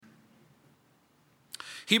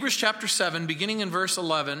Hebrews chapter 7, beginning in verse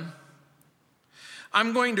 11.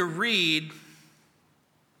 I'm going to read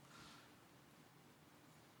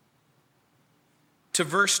to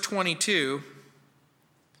verse 22.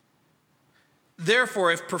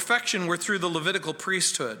 Therefore, if perfection were through the Levitical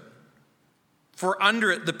priesthood, for under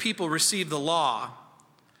it the people received the law,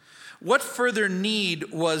 what further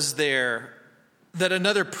need was there that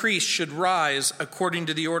another priest should rise according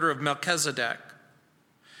to the order of Melchizedek,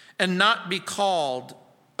 and not be called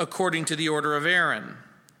according to the order of Aaron?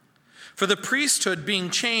 For the priesthood being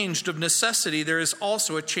changed of necessity, there is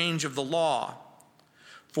also a change of the law.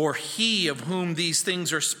 For he of whom these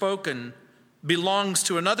things are spoken belongs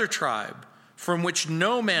to another tribe, from which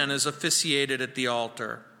no man is officiated at the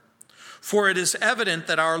altar. For it is evident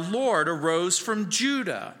that our Lord arose from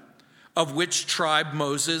Judah, of which tribe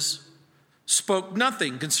Moses spoke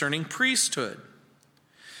nothing concerning priesthood.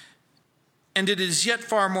 And it is yet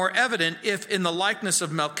far more evident if in the likeness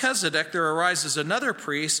of Melchizedek there arises another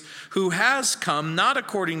priest who has come not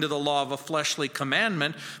according to the law of a fleshly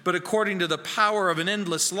commandment, but according to the power of an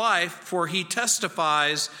endless life, for he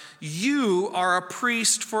testifies, you are a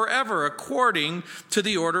priest forever according to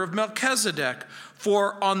the order of Melchizedek.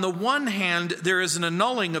 For on the one hand, there is an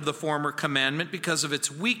annulling of the former commandment because of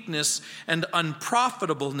its weakness and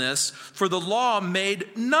unprofitableness, for the law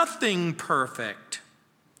made nothing perfect.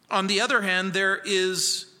 On the other hand, there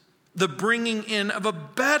is the bringing in of a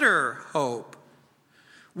better hope,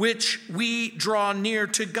 which we draw near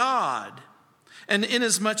to God. And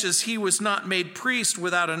inasmuch as he was not made priest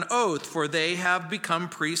without an oath, for they have become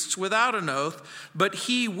priests without an oath, but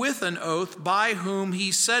he with an oath, by whom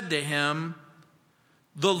he said to him,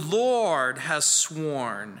 the Lord has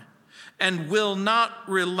sworn and will not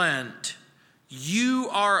relent. You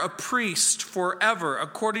are a priest forever,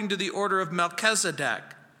 according to the order of Melchizedek.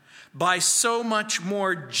 By so much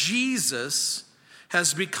more, Jesus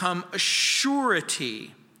has become a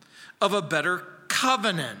surety of a better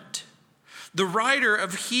covenant. The writer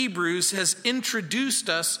of Hebrews has introduced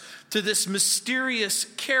us to this mysterious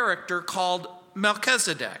character called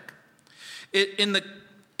Melchizedek. It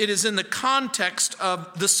is in the context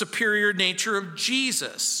of the superior nature of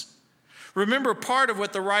Jesus. Remember, part of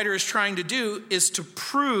what the writer is trying to do is to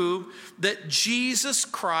prove that Jesus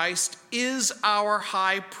Christ is our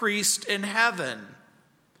high priest in heaven.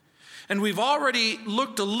 And we've already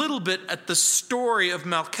looked a little bit at the story of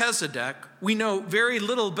Melchizedek. We know very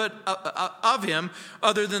little bit of him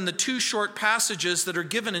other than the two short passages that are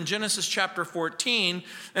given in Genesis chapter 14,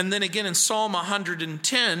 and then again in Psalm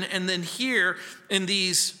 110, and then here in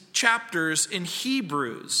these chapters in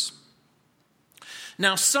Hebrews.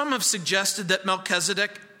 Now, some have suggested that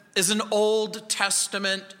Melchizedek is an Old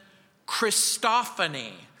Testament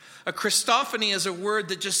Christophany. A Christophany is a word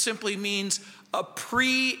that just simply means a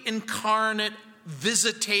pre-incarnate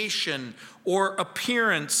visitation or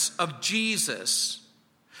appearance of Jesus.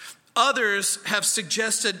 Others have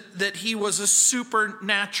suggested that he was a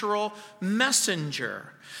supernatural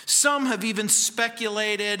messenger. Some have even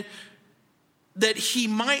speculated that he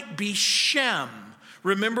might be Shem.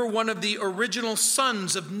 Remember, one of the original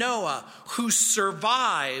sons of Noah who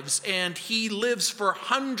survives, and he lives for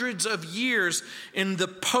hundreds of years in the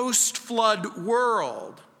post-flood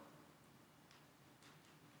world.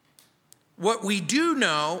 What we do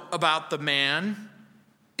know about the man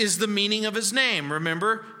is the meaning of his name.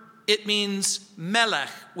 Remember, it means Melech,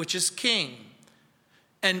 which is king,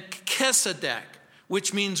 and Chesedek,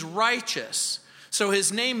 which means righteous. So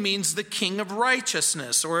his name means the king of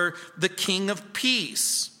righteousness or the king of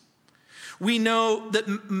peace. We know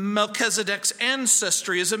that Melchizedek's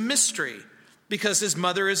ancestry is a mystery because his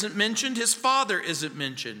mother isn't mentioned, his father isn't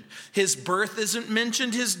mentioned, his birth isn't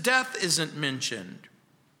mentioned, his death isn't mentioned.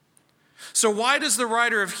 So why does the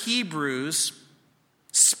writer of Hebrews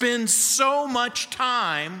spend so much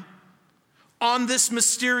time on this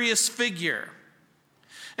mysterious figure?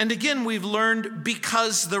 And again, we've learned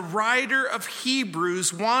because the writer of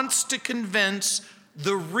Hebrews wants to convince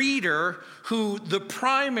the reader, who the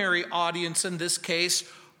primary audience in this case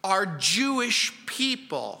are Jewish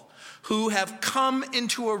people who have come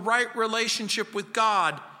into a right relationship with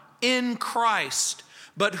God in Christ,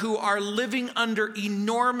 but who are living under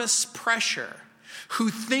enormous pressure, who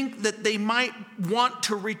think that they might want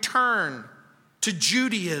to return to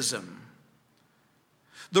Judaism.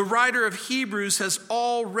 The writer of Hebrews has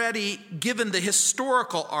already given the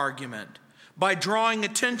historical argument by drawing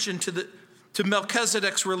attention to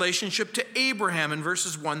Melchizedek's relationship to Abraham in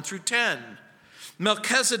verses 1 through 10.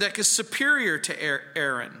 Melchizedek is superior to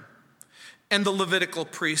Aaron and the Levitical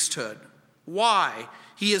priesthood. Why?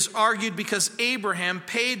 He has argued because Abraham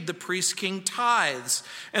paid the priest king tithes,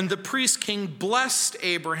 and the priest king blessed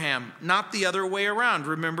Abraham, not the other way around.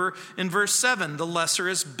 Remember in verse 7, the lesser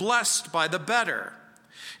is blessed by the better.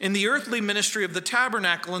 In the earthly ministry of the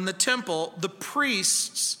tabernacle and the temple, the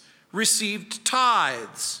priests received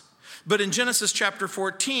tithes. But in Genesis chapter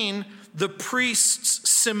 14, the priests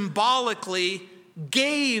symbolically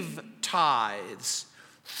gave tithes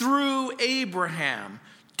through Abraham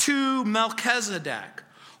to Melchizedek.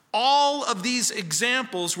 All of these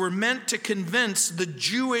examples were meant to convince the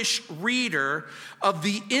Jewish reader of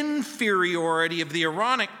the inferiority of the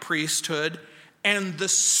Aaronic priesthood and the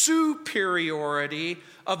superiority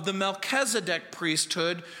of the Melchizedek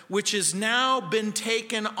priesthood, which has now been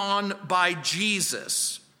taken on by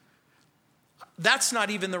Jesus. That's not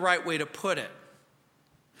even the right way to put it.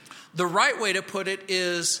 The right way to put it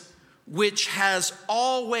is, which has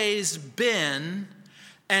always been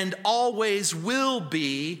and always will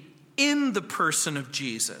be in the person of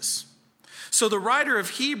Jesus. So the writer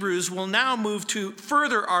of Hebrews will now move to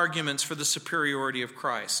further arguments for the superiority of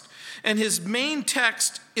Christ. And his main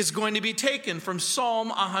text is going to be taken from Psalm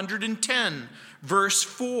 110, verse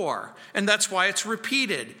 4. And that's why it's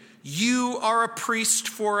repeated. You are a priest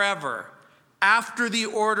forever, after the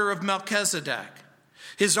order of Melchizedek.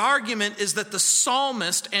 His argument is that the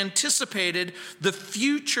psalmist anticipated the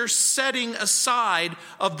future setting aside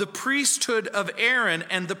of the priesthood of Aaron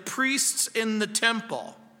and the priests in the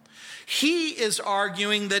temple. He is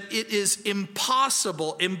arguing that it is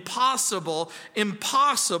impossible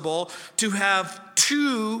to have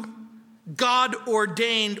two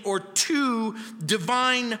God-ordained or two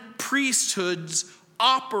divine priesthoods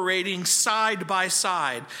operating side by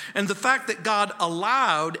side. And the fact that God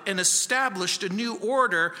allowed and established a new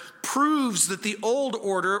order proves that the old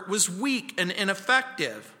order was weak and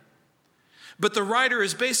ineffective. But the writer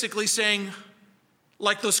is basically saying,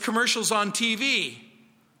 like those commercials on TV,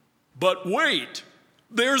 but wait,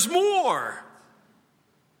 there's more.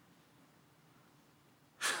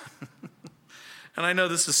 And I know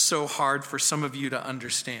this is so hard for some of you to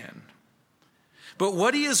understand. But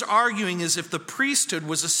what he is arguing is if the priesthood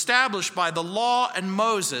was established by the law and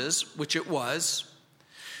Moses, which it was,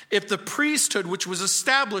 if the priesthood which was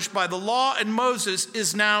established by the law and Moses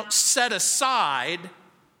is now set aside,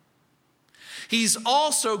 he's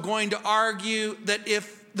also going to argue that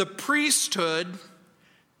if the priesthood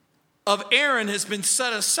of Aaron has been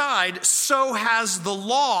set aside, so has the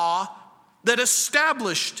law that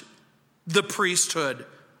established the priesthood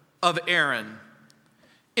of Aaron.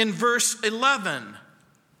 In verse 11,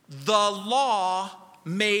 the law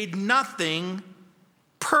made nothing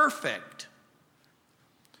perfect.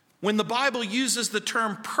 When the Bible uses the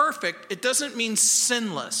term perfect, it doesn't mean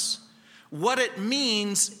sinless. What it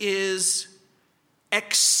means is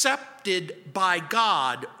accepted by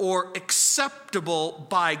God or acceptable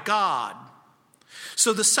by God.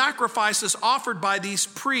 So the sacrifices offered by these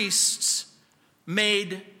priests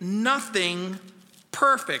made nothing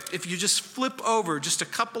perfect. If you just flip over just a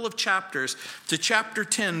couple of chapters to chapter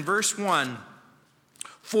 10, verse 1.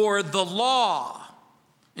 For the law,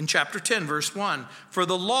 in chapter 10, verse 1, for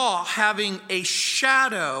the law having a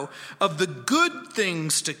shadow of the good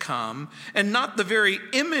things to come, and not the very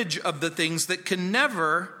image of the things that can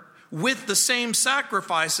never, with the same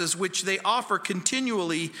sacrifices which they offer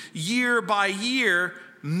continually year by year,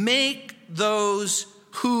 make those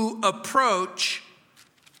who approach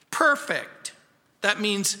perfect. That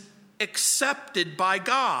means accepted by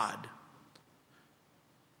God.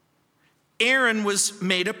 Aaron was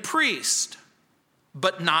made a priest,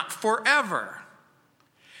 but not forever.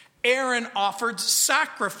 Aaron offered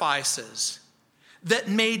sacrifices that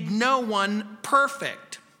made no one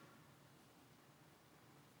perfect.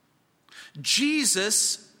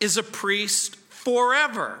 Jesus is a priest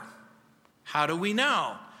forever. How do we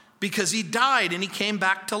know? Because he died and he came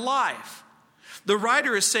back to life. The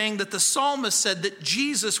writer is saying that the psalmist said that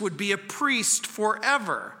Jesus would be a priest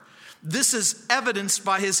forever. This is evidenced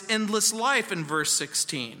by his endless life in verse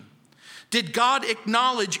 16. Did God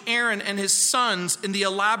acknowledge Aaron and his sons in the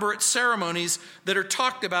elaborate ceremonies that are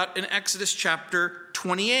talked about in Exodus chapter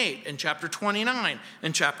 28 and chapter 29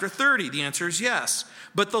 and chapter 30? The answer is yes.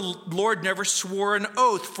 But the Lord never swore an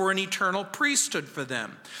oath for an eternal priesthood for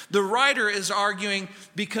them. The writer is arguing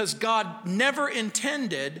because God never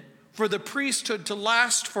intended for the priesthood to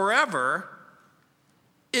last forever,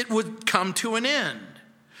 it would come to an end.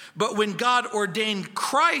 But when God ordained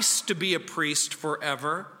Christ to be a priest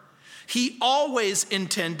forever, he always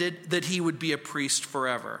intended that he would be a priest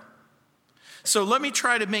forever. So let me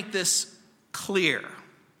try to make this clear.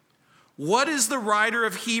 What is the writer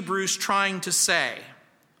of Hebrews trying to say?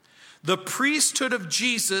 The priesthood of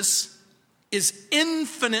Jesus is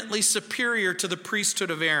infinitely superior to the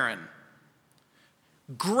priesthood of Aaron.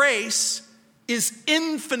 Grace is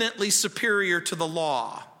infinitely superior to the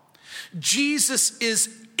law. Jesus is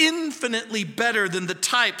infinitely better than the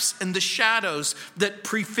types and the shadows that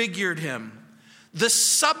prefigured him. The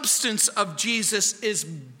substance of Jesus is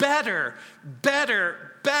better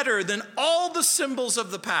than all the symbols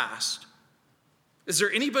of the past. Is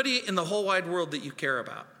there anybody in the whole wide world that you care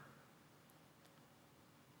about?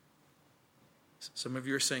 Some of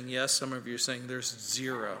you are saying yes, some of you are saying there's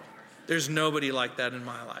zero. There's nobody like that in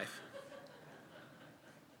my life.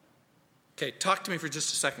 Okay, talk to me for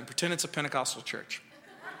just a second. Pretend it's a Pentecostal church.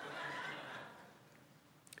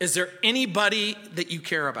 Is there anybody that you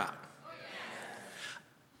care about?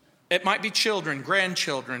 It might be children,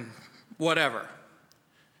 grandchildren, whatever.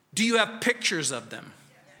 Do you have pictures of them?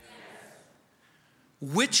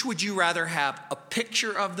 Which would you rather have, a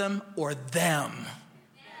picture of them or them?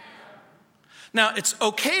 Now, it's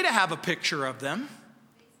okay to have a picture of them,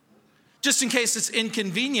 just in case it's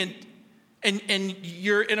inconvenient and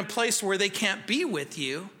you're in a place where they can't be with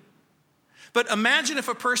you. But imagine if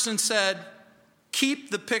a person said,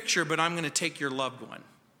 keep the picture, but I'm going to take your loved one.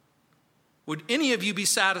 Would any of you be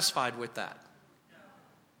satisfied with that?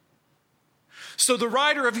 So the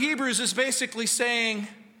writer of Hebrews is basically saying,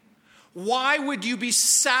 why would you be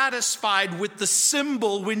satisfied with the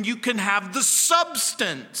symbol when you can have the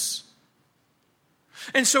substance?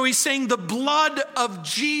 And so he's saying the blood of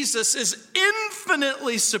Jesus is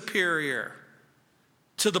infinitely superior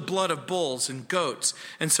to the blood of bulls and goats.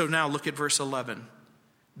 And so now look at verse 11.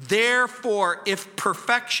 Therefore, if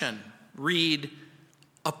perfection, read,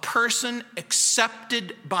 a person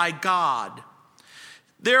accepted by God.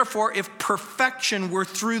 Therefore, if perfection were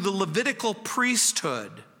through the Levitical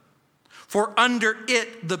priesthood, for under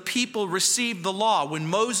it the people received the law. When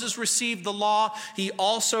Moses received the law, he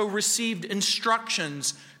also received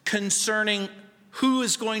instructions concerning who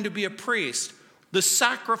is going to be a priest, the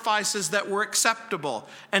sacrifices that were acceptable,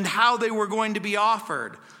 and how they were going to be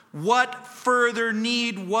offered. What further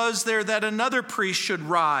need was there that another priest should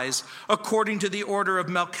rise according to the order of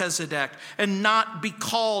Melchizedek and not be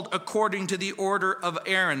called according to the order of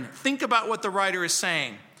Aaron? Think about what the writer is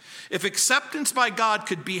saying. If acceptance by God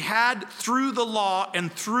could be had through the law and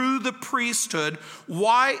through the priesthood,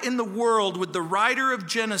 why in the world would the writer of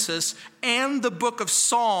Genesis and the book of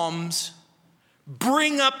Psalms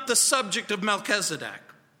bring up the subject of Melchizedek?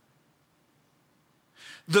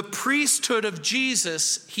 The priesthood of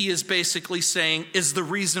Jesus, he is basically saying, is the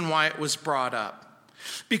reason why it was brought up.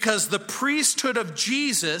 Because the priesthood of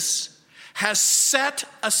Jesus has set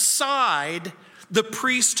aside the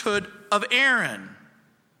priesthood of Aaron.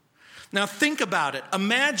 Now think about it.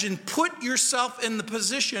 Imagine, put yourself in the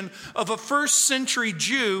position of a first century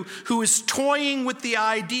Jew who is toying with the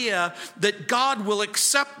idea that God will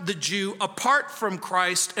accept the Jew apart from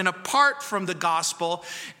Christ and apart from the gospel.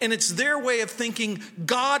 And it's their way of thinking,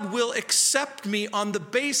 God will accept me on the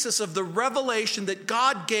basis of the revelation that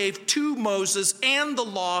God gave to Moses and the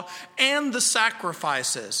law and the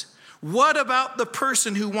sacrifices. What about the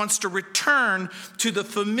person who wants to return to the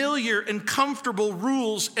familiar and comfortable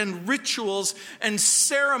rules and rituals and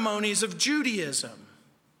ceremonies of Judaism?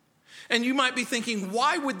 And you might be thinking,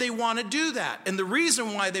 why would they want to do that? And the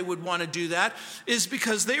reason why they would want to do that is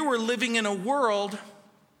because they were living in a world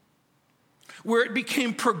where it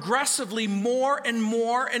became progressively more and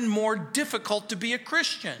more difficult to be a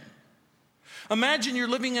Christian. Imagine you're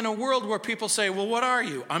living in a world where people say, well, what are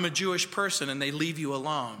you? I'm a Jewish person, and they leave you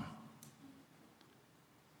alone.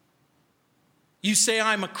 You say,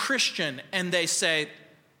 I'm a Christian, and they say,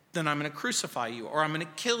 then I'm going to crucify you, or I'm going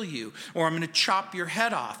to kill you, or I'm going to chop your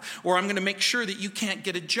head off, or I'm going to make sure that you can't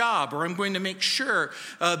get a job, or I'm going to make sure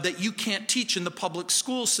that you can't teach in the public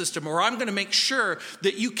school system, or I'm going to make sure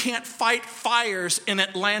that you can't fight fires in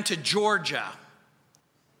Atlanta, Georgia.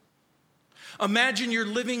 Imagine you're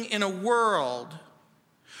living in a world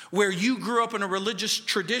where you grew up in a religious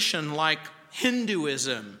tradition like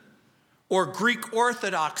Hinduism, or Greek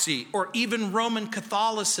Orthodoxy, or even Roman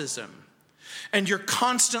Catholicism. And you're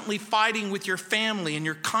constantly fighting with your family, and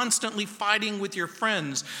you're constantly fighting with your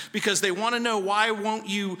friends because they want to know, why won't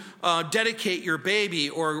you dedicate your baby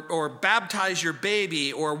or baptize your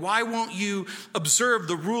baby, or why won't you observe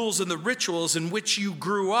the rules and the rituals in which you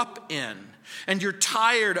grew up in? And you're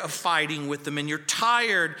tired of fighting with them, and you're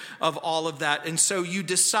tired of all of that. And so you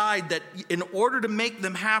decide that in order to make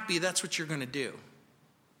them happy, that's what you're going to do.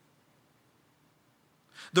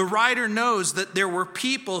 The writer knows that there were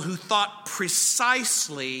people who thought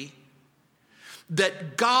precisely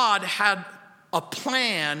that God had a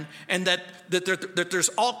plan, and that there's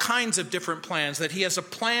all kinds of different plans, that he has a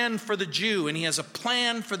plan for the Jew and he has a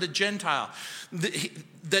plan for the Gentile.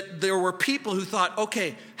 That there were people who thought,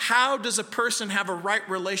 okay, how does a person have a right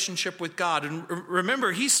relationship with God? And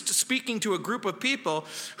remember, he's speaking to a group of people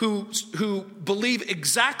who believe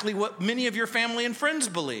exactly what many of your family and friends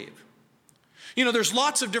believe. You know, there's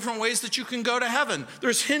lots of different ways that you can go to heaven.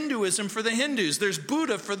 There's Hinduism for the Hindus. There's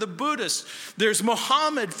Buddha for the Buddhists. There's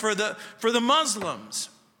Muhammad for the Muslims.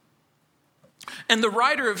 And the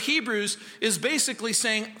writer of Hebrews is basically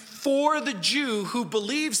saying, for the Jew who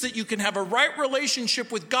believes that you can have a right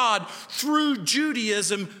relationship with God through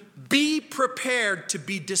Judaism, be prepared to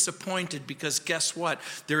be disappointed, because guess what?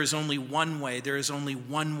 There is only one way. There is only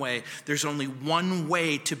one way. There's only one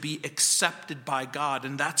way to be accepted by God,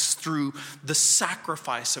 and that's through the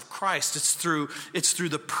sacrifice of Christ. It's through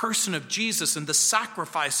the person of Jesus and the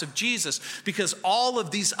sacrifice of Jesus, because all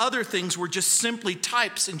of these other things were just simply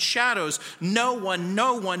types and shadows. No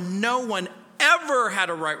one ever had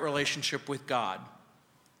a right relationship with God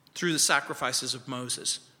through the sacrifices of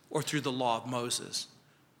Moses or through the law of Moses.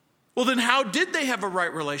 Well, then how did they have a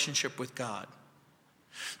right relationship with God?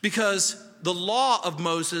 Because the law of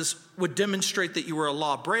Moses would demonstrate that you were a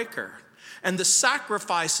lawbreaker. And the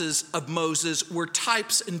sacrifices of Moses were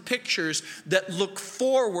types and pictures that look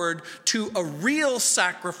forward to a real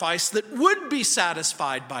sacrifice that would be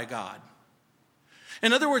satisfied by God.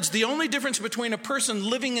 In other words, the only difference between a person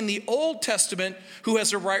living in the Old Testament who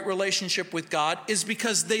has a right relationship with God is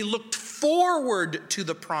because they looked forward to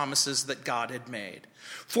the promises that God had made.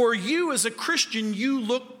 For you as a Christian, you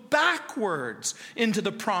look backwards into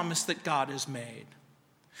the promise that God has made.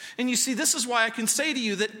 And you see, this is why I can say to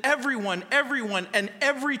you that everyone, and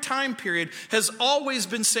every time period has always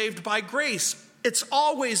been saved by grace. It's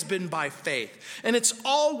always been by faith, and it's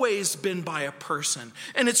always been by a person,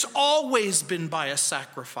 and it's always been by a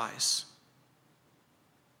sacrifice.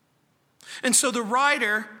 And so the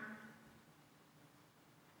writer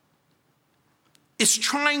is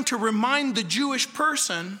trying to remind the Jewish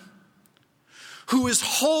person who is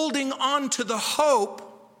holding on to the hope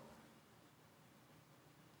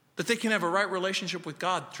that they can have a right relationship with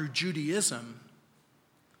God through Judaism,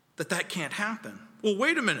 that can't happen. Well,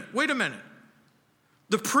 wait a minute.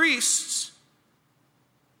 The priests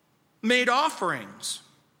made offerings.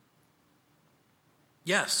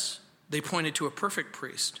 Yes, they pointed to a perfect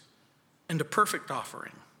priest and a perfect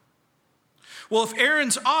offering. Well, if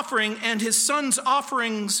Aaron's offering and his son's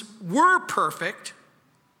offerings were perfect,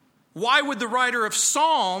 why would the writer of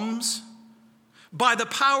Psalms, by the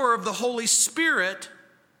power of the Holy Spirit,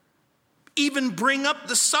 even bring up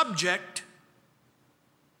the subject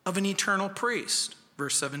of an eternal priest?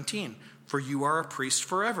 Verse 17, for you are a priest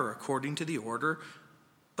forever, according to the order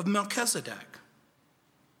of Melchizedek.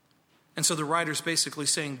 And so the writer's basically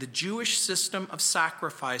saying the Jewish system of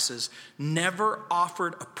sacrifices never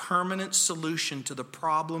offered a permanent solution to the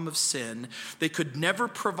problem of sin. They could never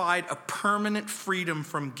provide a permanent freedom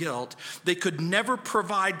from guilt. They could never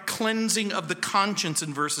provide cleansing of the conscience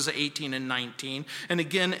in verses 18 and 19. And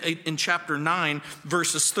again, in chapter 9,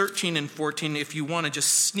 verses 13 and 14, if you want to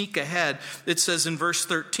just sneak ahead, it says in verse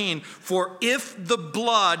 13, for if the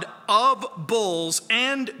blood of bulls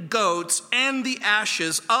and goats and the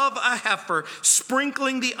ashes of a heifer,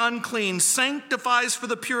 sprinkling the unclean, sanctifies for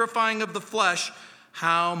the purifying of the flesh,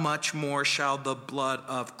 how much more shall the blood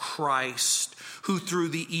of Christ, who through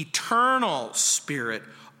the eternal Spirit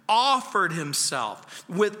offered himself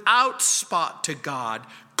without spot to God,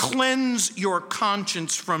 cleanse your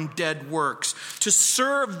conscience from dead works to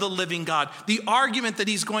serve the living God. The argument that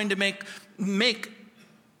he's going to make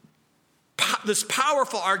this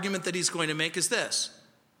powerful argument that he's going to make is this.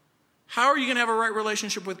 How are you going to have a right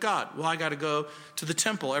relationship with God? Well, I got to go to the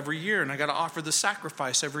temple every year, and I got to offer the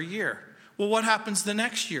sacrifice every year. Well, what happens the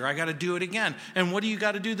next year? I got to do it again. And what do you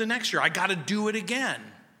got to do the next year? I got to do it again.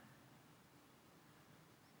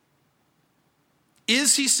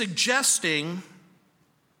 Is he suggesting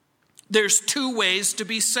there's two ways to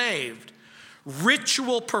be saved?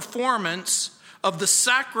 Ritual performance of the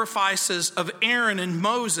sacrifices of Aaron and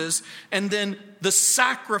Moses, and then the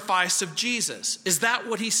sacrifice of Jesus. Is that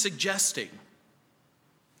what he's suggesting?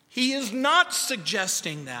 He is not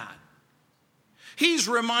suggesting that. He's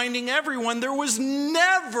reminding everyone there was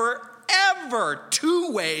never, ever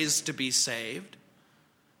two ways to be saved.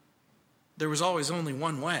 There was always only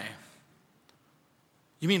one way.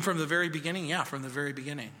 You mean from the very beginning? Yeah, from the very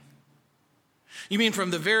beginning. You mean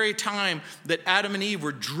from the very time that Adam and Eve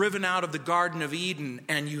were driven out of the Garden of Eden,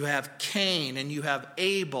 and you have Cain and you have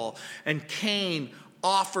Abel, and Cain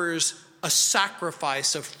offers a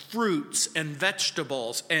sacrifice of fruits and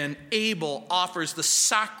vegetables, and Abel offers the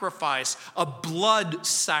sacrifice, a blood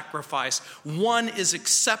sacrifice. One is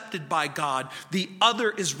accepted by God, the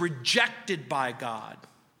other is rejected by God.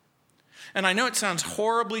 And I know it sounds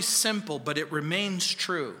horribly simple, but it remains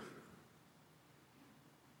true.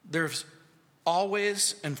 There's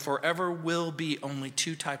always and forever will be only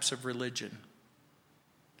two types of religion.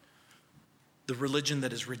 The religion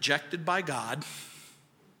that is rejected by God,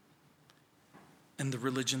 and the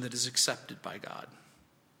religion that is accepted by God.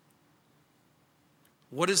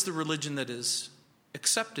 What is the religion that is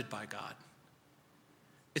accepted by God?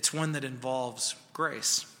 It's one that involves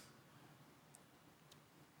grace.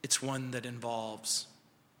 It's one that involves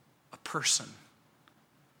a person.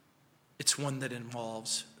 It's one that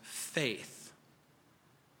involves faith.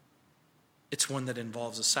 It's one that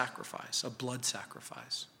involves a sacrifice, a blood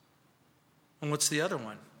sacrifice. And what's the other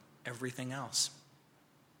one? Everything else.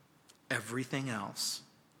 Everything else.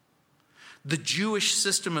 The Jewish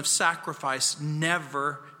system of sacrifice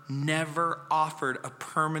never offered a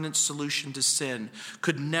permanent solution to sin,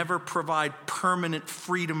 could never provide permanent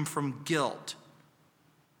freedom from guilt.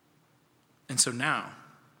 And so now,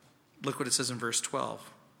 look what it says in verse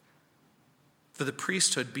 12. For the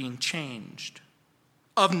priesthood being changed,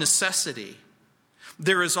 of necessity,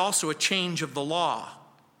 there is also a change of the law.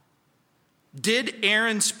 Did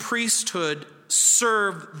Aaron's priesthood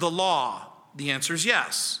serve the law? The answer is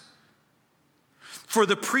yes. For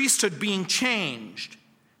the priesthood being changed,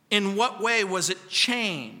 in what way was it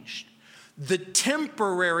changed? The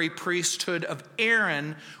temporary priesthood of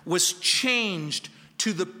Aaron was changed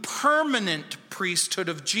to the permanent priesthood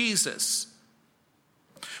of Jesus.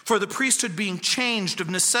 For the priesthood being changed of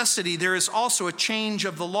necessity, there is also a change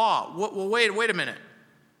of the law. Well, wait a minute.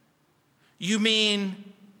 You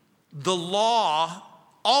mean the law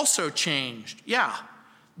also changed? Yeah.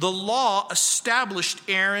 The law established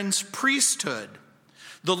Aaron's priesthood.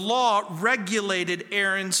 The law regulated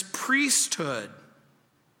Aaron's priesthood.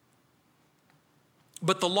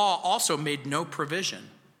 But the law also made no provision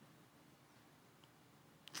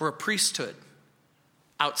for a priesthood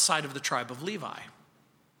outside of the tribe of Levi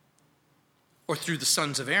or through the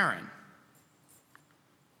sons of Aaron.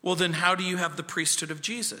 Well, then how do you have the priesthood of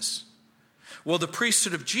Jesus? Well, the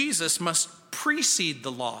priesthood of Jesus must precede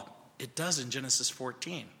the law. It does in Genesis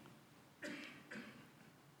 14.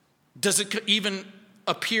 Does it even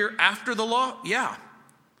appear after the law? Yeah.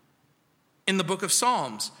 In the book of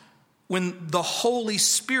Psalms, when the Holy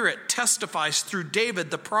Spirit testifies through David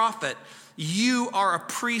the prophet, you are a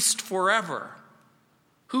priest forever.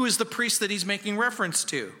 Who is the priest that he's making reference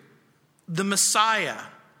to? The Messiah.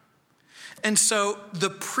 And so the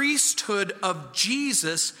priesthood of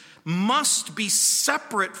Jesus must be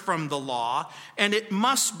separate from the law, and it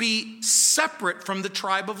must be separate from the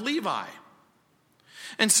tribe of Levi.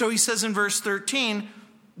 And so he says in verse 13,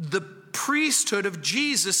 the priesthood of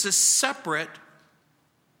Jesus is separate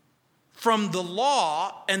from the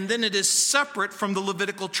law, and then it is separate from the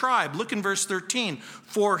Levitical tribe. Look in verse 13.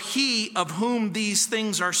 For he of whom these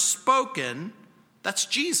things are spoken, that's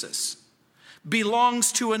Jesus,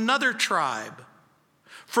 belongs to another tribe,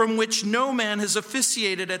 from which no man has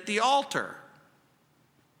officiated at the altar.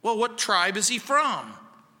 Well, what tribe is he from?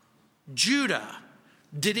 Judah.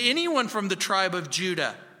 Did anyone from the tribe of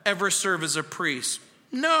Judah ever serve as a priest?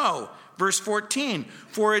 No. Verse 14,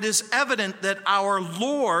 for it is evident that our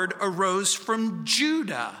Lord arose from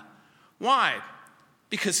Judah. Why?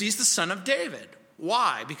 Because he's the son of David.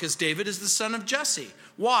 Why? Because David is the son of Jesse.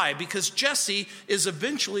 Why? Because Jesse is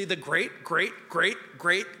eventually the great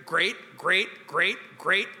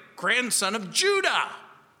grandson of Judah.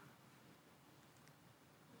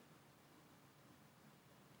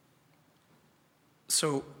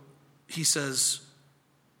 So he says,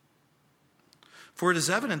 for it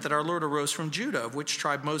is evident that our Lord arose from Judah, of which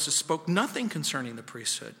tribe Moses spoke nothing concerning the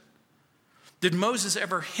priesthood. Did Moses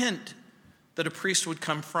ever hint that a priest would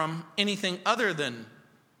come from anything other than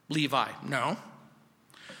Levi? No.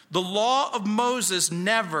 The law of Moses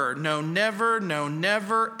never,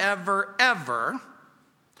 ever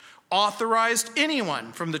authorized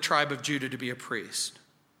anyone from the tribe of Judah to be a priest.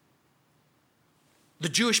 The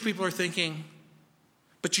Jewish people are thinking,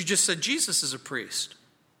 but you just said Jesus is a priest.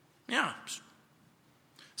 Yeah.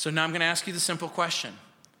 So now I'm going to ask you the simple question.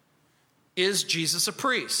 Is Jesus a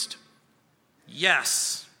priest?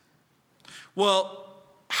 Yes. Well,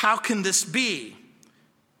 how can this be?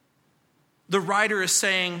 The writer is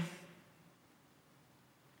saying,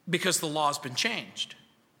 because the law has been changed.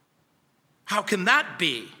 How can that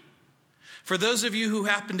be? For those of you who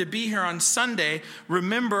happen to be here on Sunday,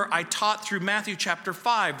 remember I taught through Matthew chapter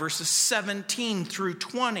 5, verses 17 through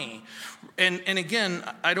 20. And again,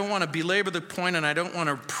 I don't want to belabor the point, and I don't want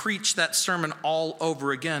to preach that sermon all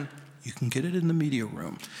over again. You can get it in the media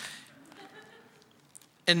room.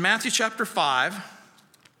 In Matthew chapter 5,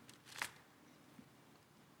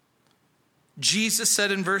 Jesus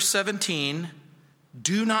said in verse 17,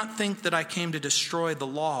 "Do not think that I came to destroy the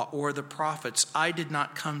law or the prophets. I did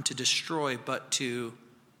not come to destroy, but to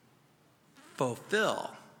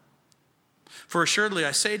fulfill. For assuredly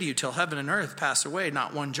I say to you, till heaven and earth pass away,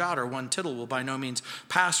 not one jot or one tittle will by no means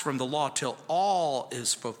pass from the law till all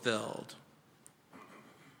is fulfilled."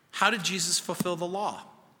 How did Jesus fulfill the law?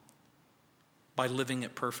 By living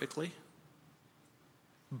it perfectly,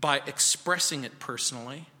 by expressing it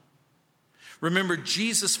personally. Remember,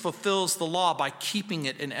 Jesus fulfills the law by keeping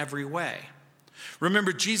it in every way.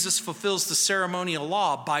 Remember, Jesus fulfills the ceremonial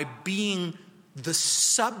law by being the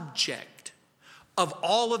subject of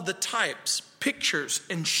all of the types, pictures,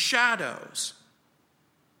 and shadows.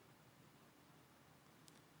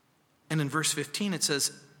 And in verse 15 it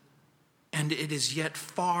says, "And it is yet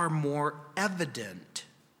far more evident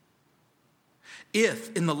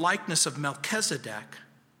if in the likeness of Melchizedek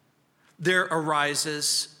there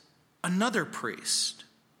arises another priest."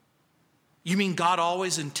 You mean God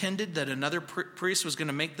always intended that another priest was going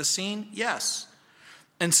to make the scene? Yes.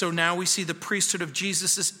 And so now we see the priesthood of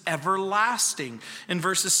Jesus is everlasting. In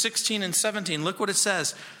verses 16 and 17, look what it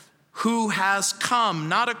says. "Who has come,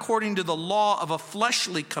 not according to the law of a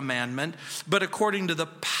fleshly commandment, but according to the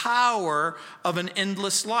power of an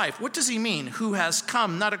endless life." What does he mean? Who has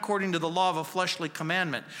come, not according to the law of a fleshly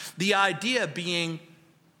commandment? The idea being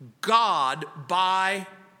God, by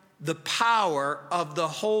the power of the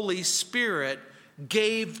Holy Spirit,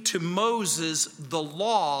 gave to Moses the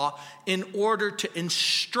law in order to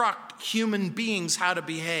instruct human beings how to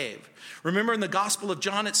behave. Remember in the Gospel of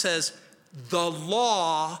John it says, the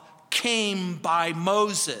law came by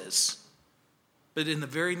Moses. But in the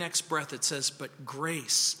very next breath it says, but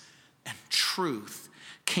grace and truth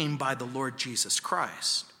came by the Lord Jesus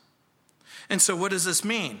Christ. And so what does this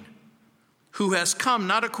mean? Who has come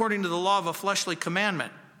not according to the law of a fleshly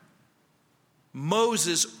commandment.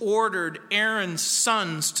 Moses ordered Aaron's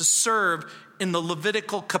sons to serve in the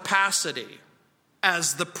Levitical capacity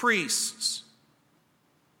as the priests.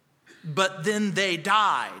 But then they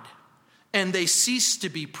died and they ceased to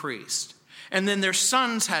be priests. And then their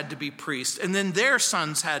sons had to be priests. And then their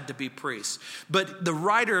sons had to be priests. But the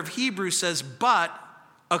writer of Hebrews says, but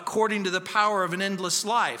according to the power of an endless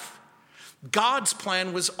life. God's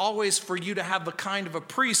plan was always for you to have the kind of a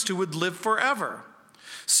priest who would live forever.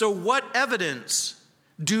 So what evidence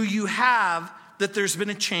do you have that there's been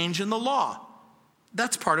a change in the law?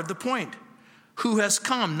 That's part of the point. Who has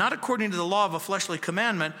come, not according to the law of a fleshly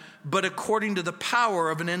commandment, but according to the power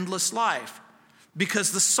of an endless life.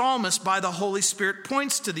 Because the psalmist by the Holy Spirit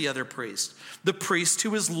points to the other priest, the priest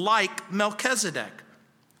who is like Melchizedek.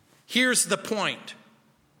 Here's the point.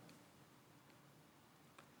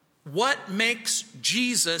 What makes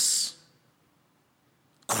Jesus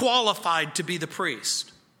qualified to be the priest?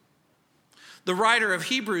 The writer of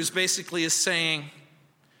Hebrews basically is saying,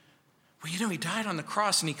 well, he died on the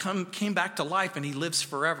cross and he came back to life and he lives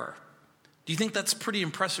forever. Do you think that's pretty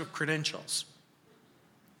impressive credentials?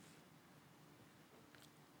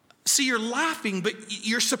 See, you're laughing, but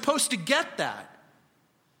you're supposed to get that.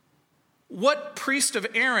 What priest of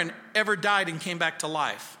Aaron ever died and came back to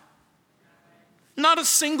life? Not a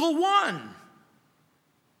single one.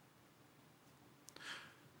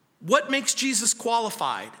 What makes Jesus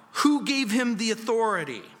qualified? Who gave him the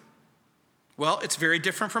authority? Well, it's very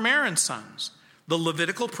different from Aaron's sons. The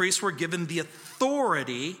Levitical priests were given the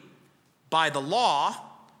authority by the law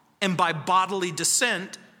and by bodily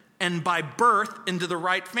descent and by birth into the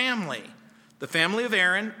right family. The family of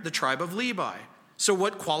Aaron, the tribe of Levi. So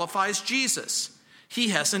what qualifies Jesus? He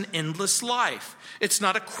has an endless life. It's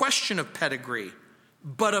not a question of pedigree,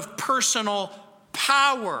 but of personal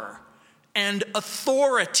power and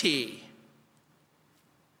authority.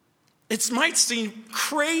 It might seem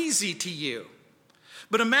crazy to you,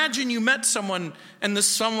 but imagine you met someone and this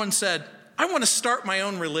someone said, I want to start my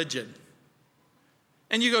own religion.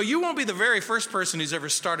 And you go, you won't be the very first person who's ever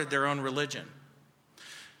started their own religion.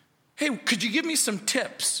 Hey, could you give me some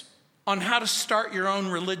tips on how to start your own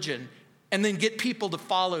religion and then get people to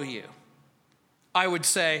follow you? I would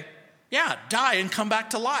say, yeah, die and come back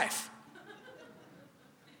to life.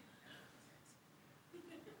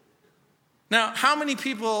 Now, how many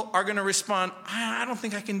people are going to respond, I don't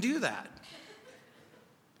think I can do that?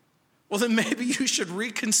 well, then maybe you should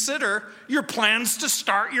reconsider your plans to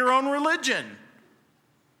start your own religion.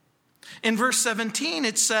 In verse 17,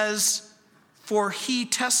 it says, for he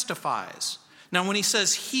testifies. Now, when he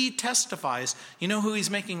says he testifies, you know who he's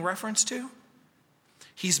making reference to?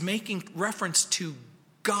 He's making reference to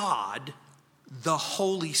God, the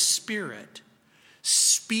Holy Spirit,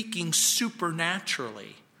 speaking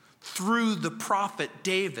supernaturally through the prophet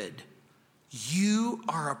David. You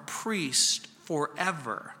are a priest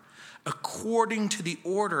forever, according to the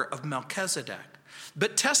order of Melchizedek.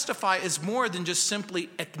 But testify is more than just simply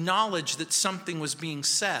acknowledge that something was being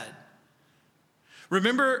said.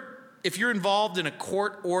 Remember, if you're involved in a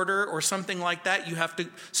court order or something like that, you have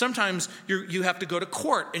to go to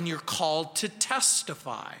court and you're called to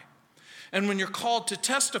testify. And when you're called to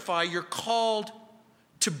testify, you're called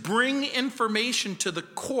to bring information to the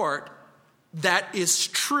court that is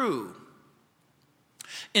true.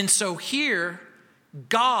 And so here,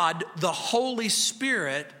 God, the Holy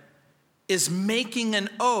Spirit, is making an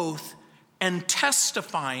oath and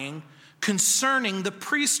testifying concerning the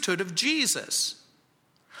priesthood of Jesus.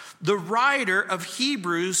 The writer of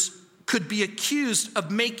Hebrews could be accused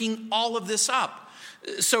of making all of this up.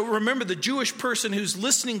 So remember, the Jewish person who's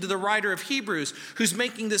listening to the writer of Hebrews, who's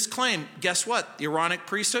making this claim, guess what? The Aaronic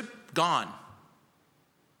priesthood, gone.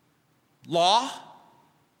 Law,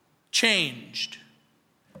 changed.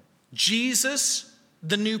 Jesus,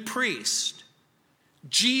 the new priest.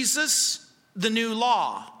 Jesus, the new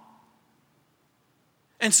law.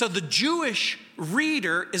 And so the Jewish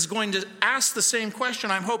reader is going to ask the same question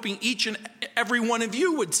I'm hoping each and every one of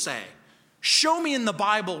you would say. Show me in the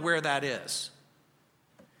Bible where that is.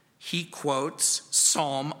 He quotes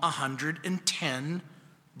Psalm 110,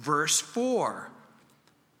 verse 4.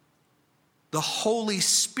 The Holy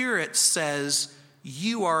Spirit says,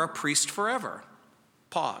 you are a priest forever.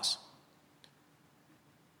 Pause.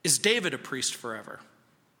 Is David a priest forever?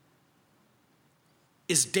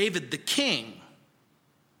 Is David the king?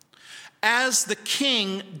 As the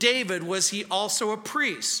king, David, was he also a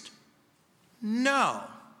priest? No.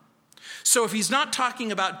 So if he's not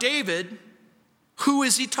talking about David, who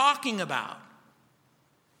is he talking about?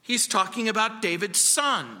 He's talking about David's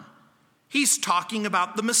son. He's talking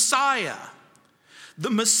about the Messiah.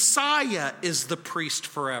 The Messiah is the priest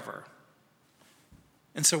forever.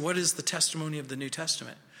 And so what is the testimony of the New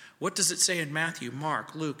Testament? What does it say in Matthew,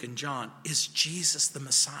 Mark, Luke, and John? Is Jesus the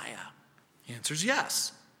Messiah? The answer is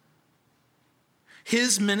yes.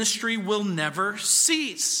 His ministry will never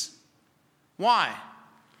cease. Why?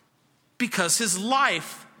 Because his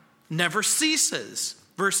life never ceases.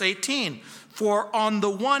 Verse 18, for on the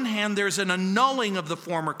one hand, there's an annulling of the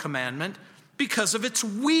former commandment because of its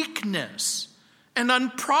weakness and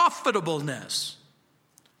unprofitableness.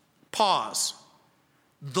 Pause.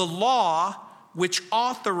 The law which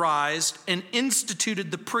authorized and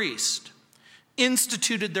instituted the priest,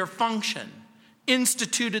 instituted their function,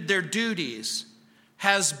 instituted their duties,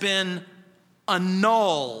 has been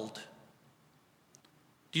annulled.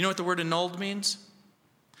 Do you know what the word annulled means?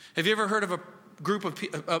 Have you ever heard of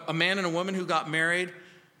a man and a woman who got married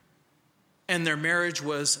and their marriage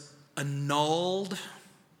was annulled?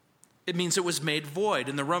 It means it was made void.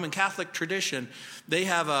 In the Roman Catholic tradition, they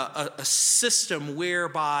have a system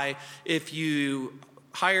whereby if you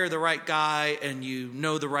hire the right guy and you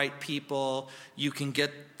know the right people, you can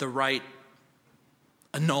get the right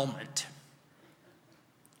annulment.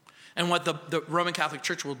 And what the Roman Catholic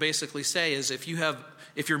Church will basically say is if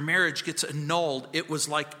your marriage gets annulled, it was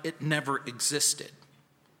like it never existed.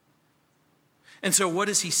 And so what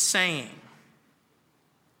is he saying?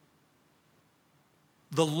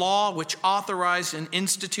 The law which authorized and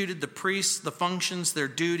instituted the priests, the functions, their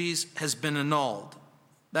duties, has been annulled.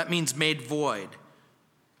 That means made void.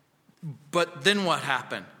 But then what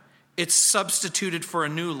happened? It's substituted for a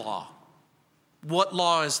new law. What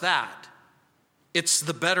law is that? It's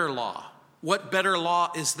the better law. What better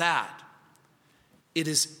law is that? It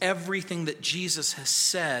is everything that Jesus has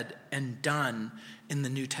said and done in the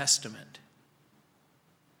New Testament.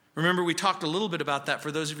 Remember, we talked a little bit about that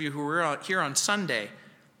for those of you who were here on Sunday.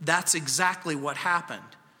 That's exactly what happened.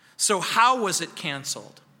 So how was it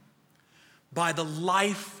canceled? By the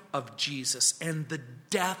life of Jesus and the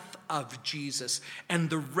death of Jesus and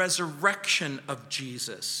the resurrection of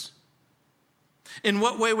Jesus. In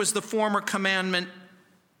what way was the former commandment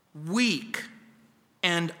weak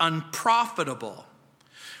and unprofitable?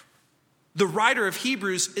 The writer of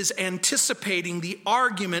Hebrews is anticipating the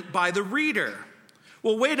argument by the reader.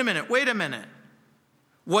 Well, wait a minute.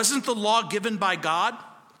 Wasn't the law given by God?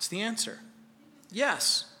 What's the answer?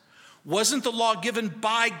 Yes. Wasn't the law given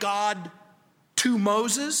by God to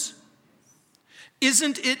Moses?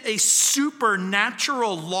 Isn't it a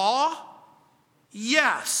supernatural law?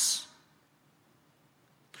 Yes.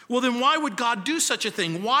 Well, then why would God do such a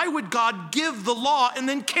thing? Why would God give the law and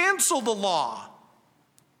then cancel the law?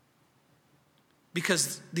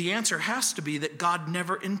 Because the answer has to be that God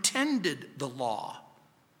never intended the law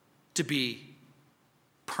to be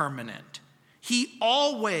permanent. He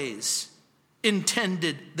always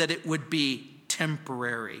intended that it would be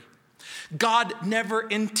temporary. God never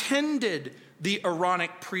intended the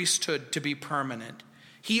Aaronic priesthood to be permanent.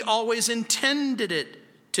 He always intended it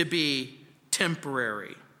to be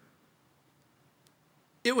temporary.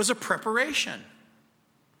 It was a preparation.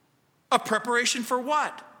 A preparation for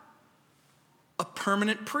what? A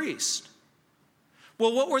permanent priest.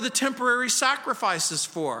 Well, what were the temporary sacrifices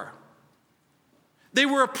for? They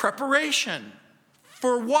were a preparation.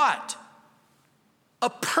 For what? A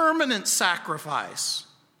permanent sacrifice.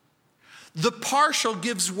 The partial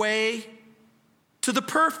gives way to the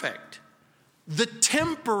perfect. The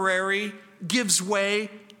temporary gives way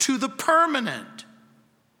to the permanent.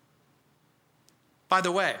 By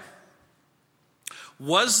the way,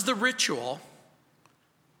 was the ritual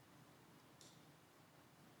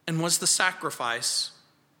and was the sacrifice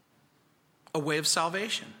a way of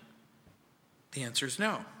salvation? The answer is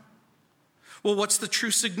no. Well, what's the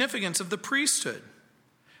true significance of the priesthood?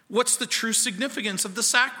 What's the true significance of the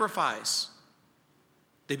sacrifice?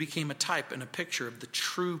 They became a type and a picture of the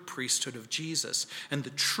true priesthood of Jesus and the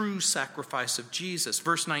true sacrifice of Jesus.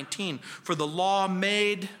 Verse 19, for the law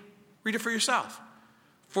made, read it for yourself.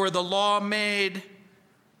 For the law made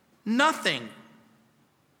nothing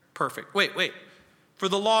perfect. Wait. For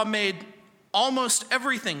the law made almost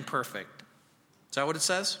everything perfect. Is that what it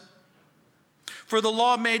says? For the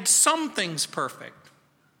law made some things perfect.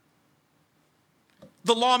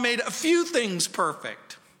 The law made a few things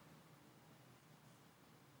perfect.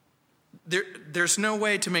 There's no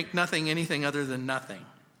way to make nothing anything other than nothing.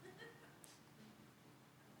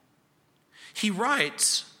 He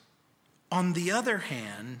writes, on the other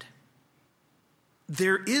hand,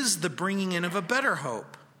 there is the bringing in of a better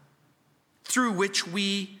hope through which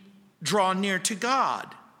we draw near to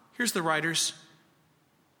God. Here's the writer's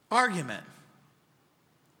argument.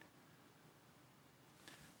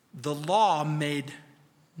 The law made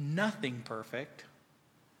nothing perfect.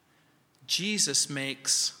 Jesus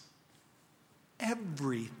makes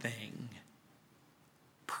everything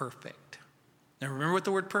perfect. Now remember what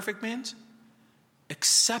the word perfect means?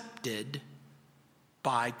 Accepted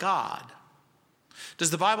by God. Does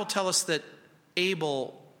the Bible tell us that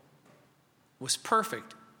Abel was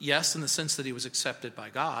perfect? Yes, in the sense that he was accepted by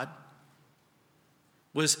God.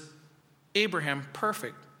 Was Abraham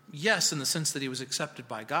perfect? Yes, in the sense that he was accepted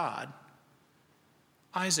by God.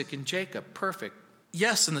 Isaac and Jacob, perfect?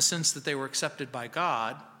 Yes, in the sense that they were accepted by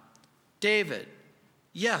God. David,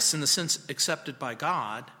 yes, in the sense accepted by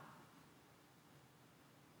God.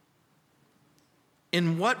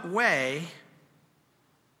 In what way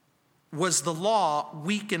was the law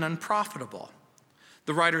weak and unprofitable?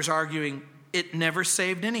 The writer's arguing it never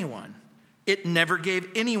saved anyone. It never gave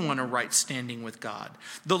anyone a right standing with God.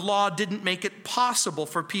 The law didn't make it possible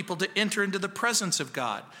for people to enter into the presence of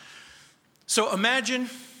God. So imagine,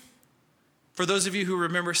 for those of you who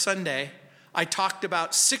remember Sunday, I talked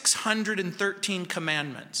about 613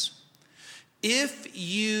 commandments. If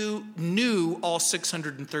you knew all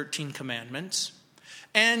 613 commandments,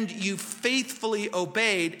 and you faithfully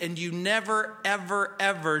obeyed, and you never, ever,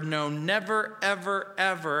 ever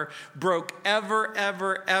broke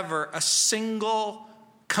ever a single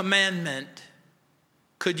commandment,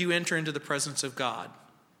 could you enter into the presence of God?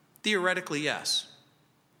 Theoretically, yes.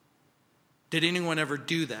 Did anyone ever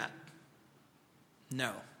do that?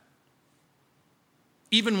 No.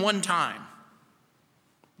 Even one time?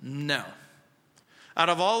 No. Out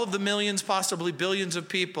of all of the millions, possibly billions of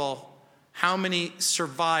people, how many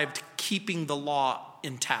survived keeping the law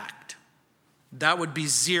intact? That would be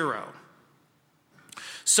zero.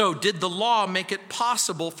 So, did the law make it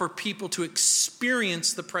possible for people to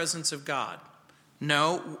experience the presence of God?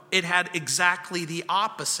 No, it had exactly the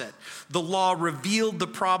opposite. The law revealed the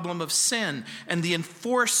problem of sin and the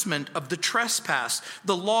enforcement of the trespass.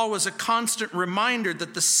 The law was a constant reminder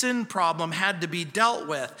that the sin problem had to be dealt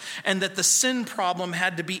with and that the sin problem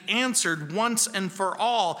had to be answered once and for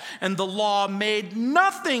all. And the law made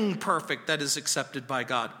nothing perfect that is accepted by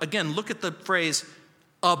God. Again, look at the phrase,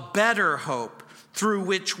 a better hope through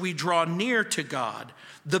which we draw near to God.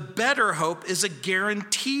 The better hope is a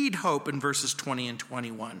guaranteed hope in verses 20 and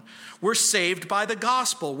 21. We're saved by the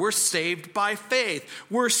gospel. We're saved by faith.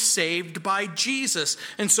 We're saved by Jesus.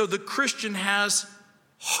 And so the Christian has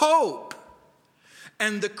hope.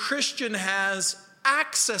 And the Christian has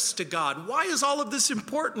access to God. Why is all of this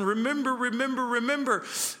important? Remember.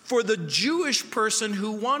 For the Jewish person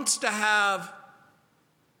who wants to have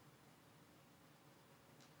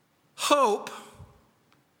hope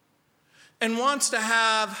and wants to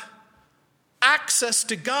have access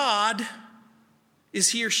to God, is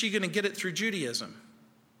he or she going to get it through Judaism?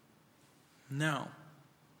 No.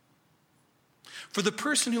 For the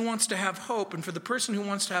person who wants to have hope and for the person who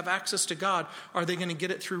wants to have access to God, are they going to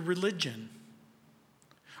get it through religion?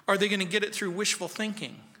 Are they going to get it through wishful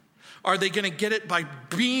thinking? Are they going to get it by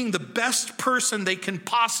being the best person they can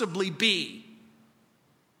possibly be?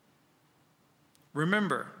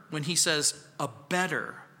 Remember when he says a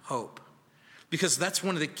better hope, because that's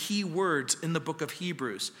one of the key words in the book of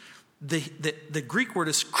Hebrews. The Greek word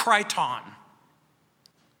is kriton.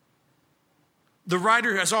 The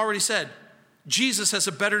writer has already said, Jesus has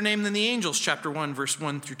a better name than the angels, chapter 1, verse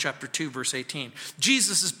 1 through chapter 2, verse 18.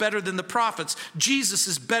 Jesus is better than the prophets. Jesus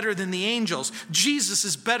is better than the angels. Jesus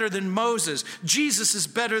is better than Moses. Jesus is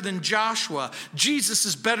better than Joshua. Jesus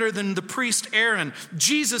is better than the priest Aaron.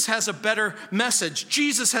 Jesus has a better message.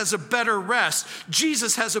 Jesus has a better rest.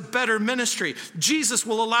 Jesus has a better ministry. Jesus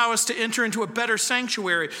will allow us to enter into a better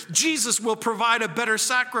sanctuary. Jesus will provide a better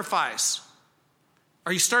sacrifice.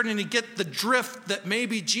 Are you starting to get the drift that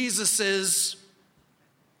maybe Jesus is?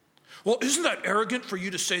 Well, isn't that arrogant for you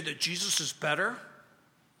to say that Jesus is better?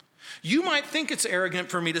 You might think it's arrogant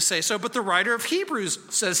for me to say so, but the writer of Hebrews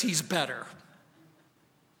says he's better.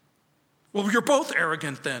 Well, you're both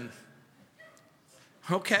arrogant then.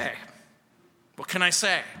 Okay. What can I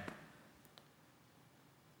say?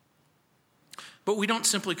 But we don't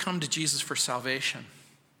simply come to Jesus for salvation.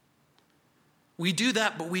 We do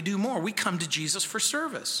that, but we do more. We come to Jesus for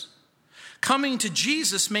service. Coming to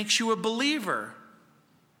Jesus makes you a believer.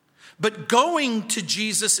 But going to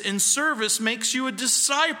Jesus in service makes you a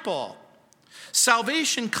disciple.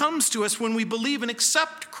 Salvation comes to us when we believe and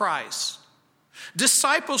accept Christ.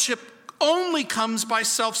 Discipleship only comes by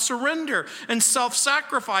self-surrender and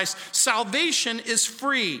self-sacrifice. Salvation is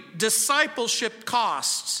free. Discipleship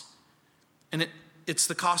costs. And it's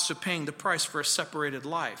the cost of paying the price for a separated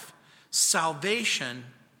life. Salvation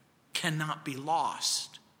cannot be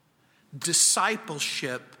lost.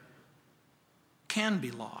 Discipleship can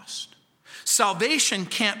be lost. Salvation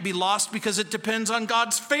can't be lost because it depends on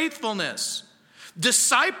God's faithfulness.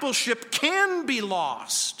 Discipleship can be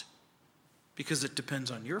lost because it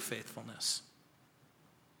depends on your faithfulness.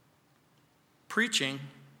 Preaching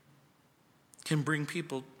can bring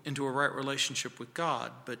people into a right relationship with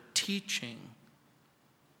God, but teaching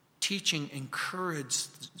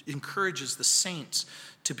encourages the saints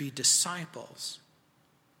to be disciples.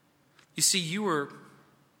 You see, you were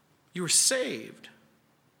saved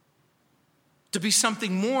to be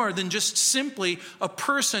something more than just simply a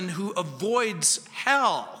person who avoids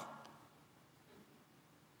hell.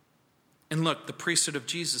 And look, the priesthood of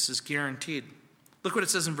Jesus is guaranteed. Look what it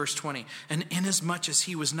says in verse 20. And inasmuch as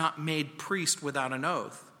he was not made priest without an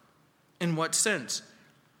oath. In what sense?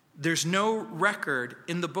 There's no record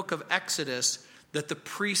in the book of Exodus that the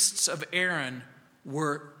priests of Aaron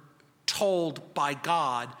were told by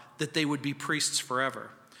God that they would be priests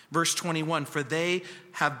forever. Verse 21, for they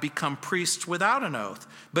have become priests without an oath,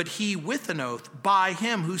 but he with an oath by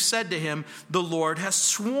him who said to him, the Lord has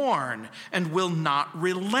sworn and will not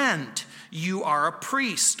relent. You are a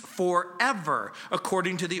priest forever,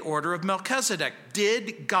 according to the order of Melchizedek.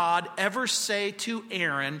 Did God ever say to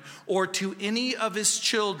Aaron or to any of his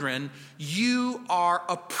children, you are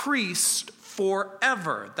a priest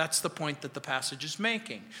forever? That's the point that the passage is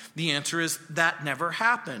making. The answer is that never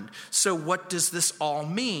happened. So what does this all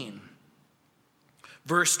mean?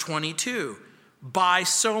 Verse 22, by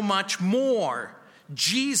so much more,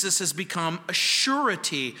 Jesus has become a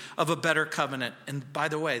surety of a better covenant. And by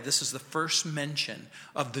the way, this is the first mention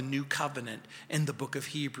of the new covenant in the book of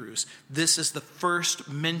Hebrews. This is the first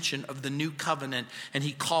mention of the new covenant, and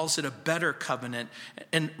he calls it a better covenant.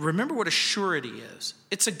 And remember what a surety is.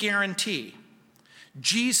 It's a guarantee.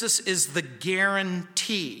 Jesus is the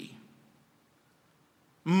guarantee.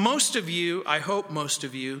 Most of you, I hope most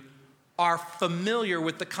of you, are familiar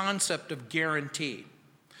with the concept of guarantee.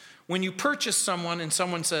 When you purchase someone and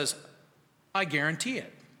someone says, I guarantee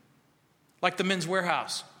it. Like the Men's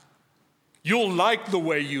Warehouse. You'll like the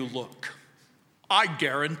way you look. I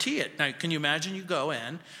guarantee it. Now, can you imagine you go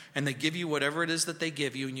in and they give you whatever it is that they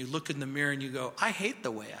give you and you look in the mirror and you go, I hate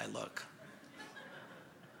the way I look.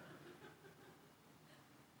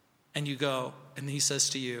 And you go, and he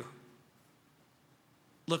says to you,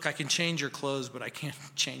 look, I can change your clothes, but I can't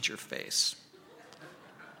change your face.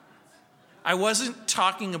 I wasn't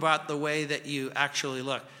talking about the way that you actually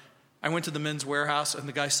look. I went to the men's warehouse and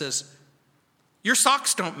the guy says, "Your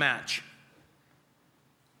socks don't match."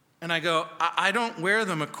 And I go, I don't wear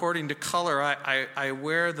them according to color. I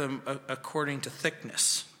wear them according to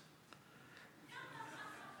thickness.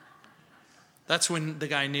 That's when the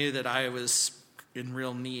guy knew that I was in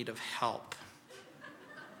real need of help.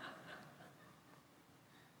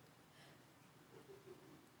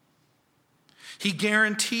 He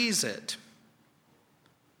guarantees it.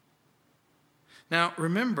 Now,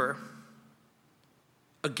 remember,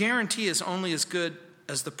 a guarantee is only as good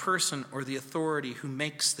as the person or the authority who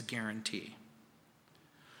makes the guarantee.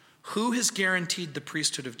 Who has guaranteed the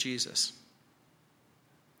priesthood of Jesus?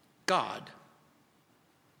 God.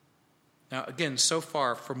 Now, again, so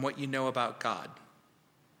far from what you know about God,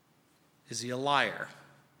 is he a liar?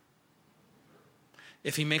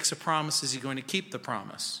 If he makes a promise, is he going to keep the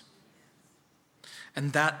promise?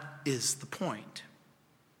 And that is the point.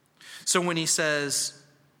 So when he says,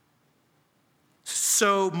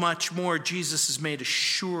 so much more, Jesus has made a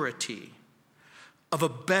surety of a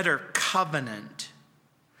better covenant.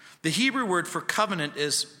 The Hebrew word for covenant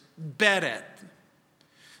is beret.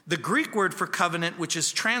 The Greek word for covenant, which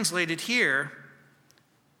is translated here,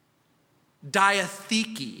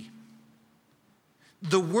 diatheke.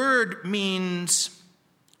 The word means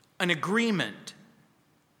an agreement,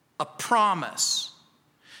 a promise.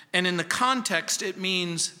 And in the context, it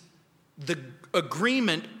means the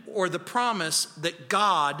agreement or the promise that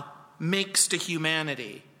God makes to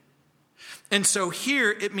humanity. And so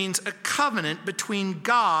here it means a covenant between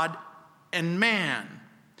God and man.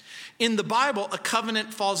 In the Bible, a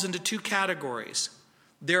covenant falls into two categories.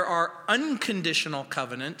 There are unconditional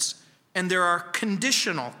covenants and there are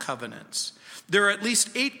conditional covenants. There are at least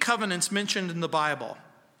 8 covenants mentioned in the Bible.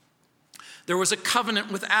 There was a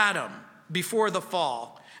covenant with Adam before the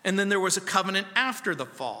fall, and then there was a covenant after the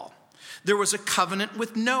fall. There was a covenant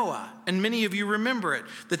with Noah, and many of you remember it,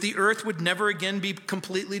 that the earth would never again be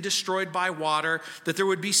completely destroyed by water, that there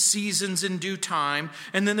would be seasons in due time.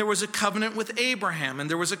 And then there was a covenant with Abraham, and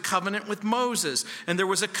there was a covenant with Moses, and there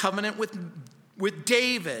was a covenant with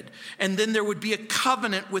David, and then there would be a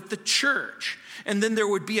covenant with the church. And then there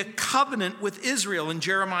would be a covenant with Israel in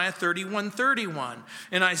Jeremiah 31:31,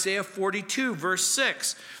 in Isaiah 42, verse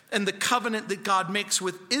 6. And the covenant that God makes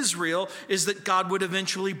with Israel is that God would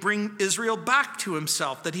eventually bring Israel back to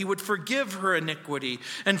himself, that he would forgive her iniquity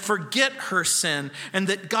and forget her sin, and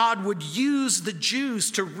that God would use the Jews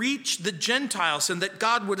to reach the Gentiles, and that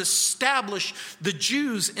God would establish the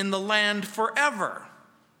Jews in the land forever.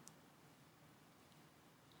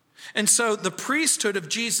 And so the priesthood of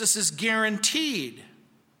Jesus is guaranteed,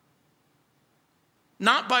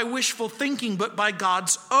 not by wishful thinking, but by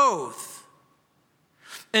God's oath.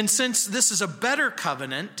 And since this is a better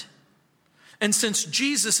covenant, and since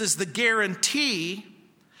Jesus is the guarantee,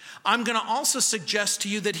 I'm going to also suggest to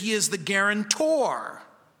you that he is the guarantor.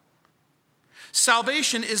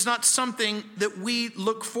 Salvation is not something that we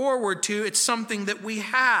look forward to, it's something that we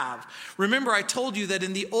have. Remember, I told you that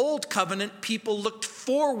in the Old Covenant, people looked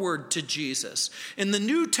forward to Jesus. In the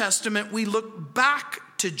New Testament, we look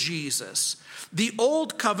back to Jesus. The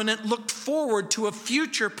Old Covenant looked forward to a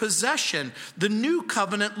future possession. The New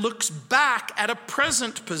Covenant looks back at a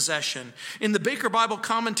present possession. In the Baker Bible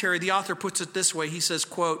Commentary, the author puts it this way. He says,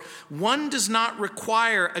 quote, "One does not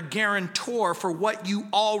require a guarantor for what you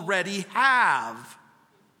already have.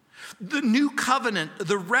 The new covenant,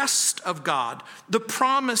 the rest of God, the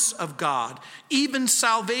promise of God, even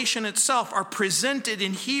salvation itself are presented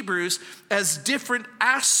in Hebrews as different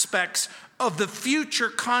aspects of the future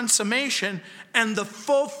consummation and the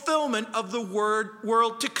fulfillment of the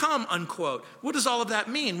world to come," unquote. What does all of that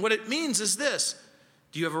mean? What it means is this.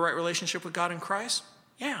 Do you have a right relationship with God in Christ?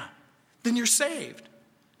 Yeah. Then you're saved.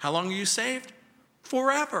 How long are you saved?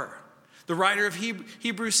 Forever. The writer of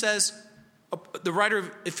Hebrews says, the writer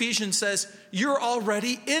of Ephesians says, you're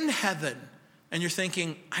already in heaven. And you're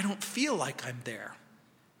thinking, I don't feel like I'm there.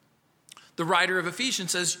 The writer of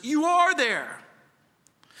Ephesians says, you are there.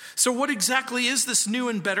 So what exactly is this new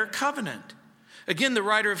and better covenant? Again, the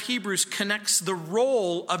writer of Hebrews connects the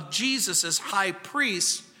role of Jesus as high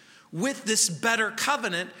priest with this better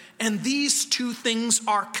covenant, and these two things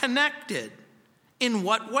are connected. In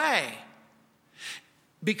what way?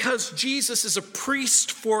 Because Jesus is a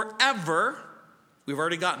priest forever, we've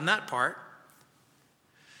already gotten that part.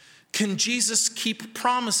 Can Jesus keep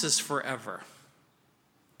promises forever?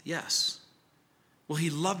 Yes. Will he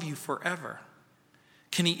love you forever?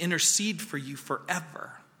 Can he intercede for you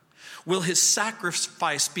forever? Will his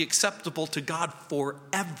sacrifice be acceptable to God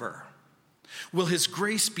forever? Will his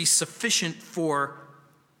grace be sufficient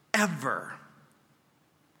forever?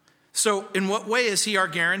 So in what way is he our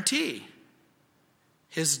guarantee?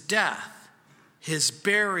 His death, his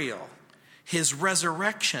burial, his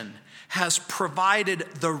resurrection has provided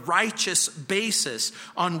the righteous basis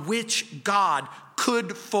on which God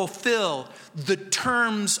could fulfill the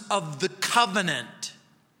terms of the covenant.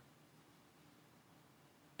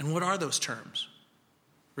 And what are those terms?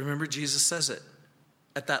 Remember, Jesus says it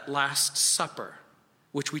at that Last Supper,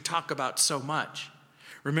 which we talk about so much.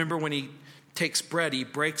 Remember when he takes bread, he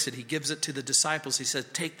breaks it, he gives it to the disciples. He says,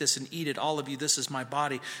 take this and eat it, all of you. This is my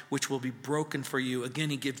body, which will be broken for you. Again,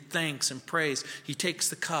 he gives thanks and praise. He takes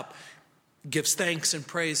the cup, gives thanks and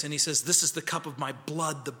praise, and he says, this is the cup of my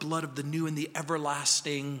blood, the blood of the new and the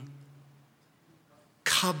everlasting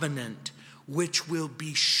covenant, which will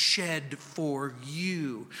be shed for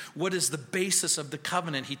you. What is the basis of the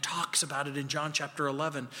covenant? He talks about it in John chapter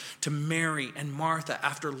 11 to Mary and Martha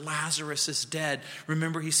after Lazarus is dead.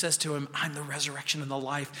 Remember, he says to him, I'm the resurrection and the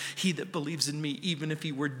life. He that believes in me, even if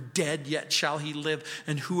he were dead, yet shall he live.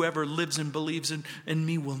 And whoever lives and believes in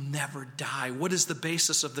me will never die. What is the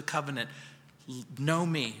basis of the covenant? Know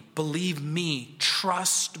me, believe me,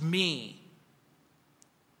 trust me.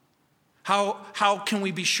 How can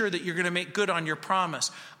we be sure that you're going to make good on your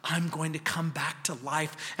promise? I'm going to come back to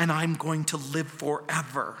life and I'm going to live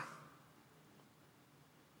forever.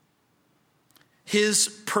 His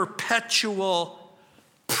perpetual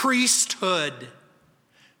priesthood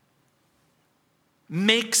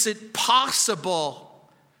makes it possible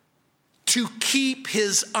to keep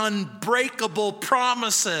his unbreakable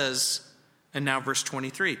promises. And now verse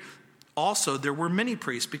 23. Also, there were many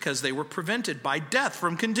priests because they were prevented by death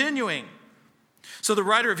from continuing. So the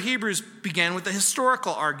writer of Hebrews began with the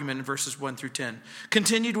historical argument in verses 1 through 10,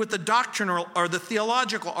 continued with the doctrinal or the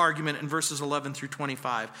theological argument in verses 11 through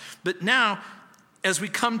 25. But now, as we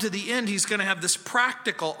come to the end, he's going to have this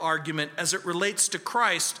practical argument as it relates to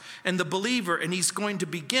Christ and the believer. And he's going to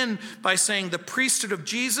begin by saying the priesthood of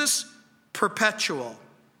Jesus, perpetual.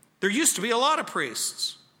 There used to be a lot of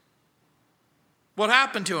priests. What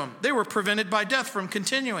happened to them? They were prevented by death from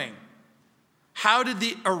continuing. How did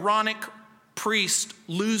the Aaronic priest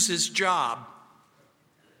lose his job?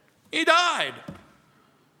 He died.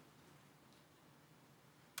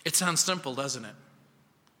 It sounds simple, doesn't it?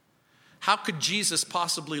 How could Jesus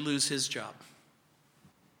possibly lose his job?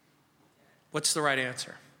 What's the right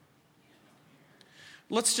answer?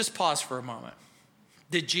 Let's just pause for a moment.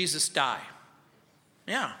 Did Jesus die?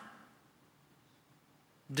 Yeah.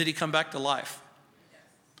 Did he come back to life?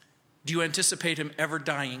 Do you anticipate him ever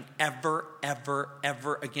dying, ever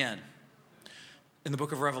again? In the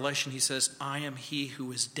book of Revelation, he says, I am he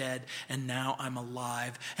who is dead, and now I'm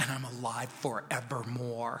alive, and I'm alive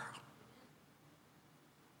forevermore.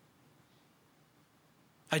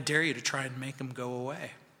 I dare you to try and make him go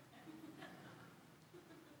away.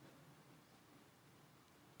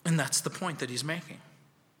 And that's the point that he's making.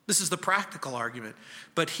 This is the practical argument.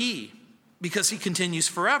 But he, because he continues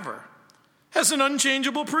forever, has an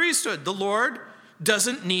unchangeable priesthood. The Lord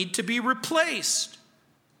doesn't need to be replaced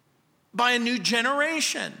by a new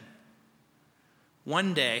generation.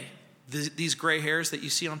 One day, these gray hairs that you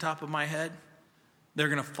see on top of my head, they're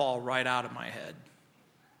going to fall right out of my head.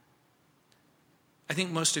 I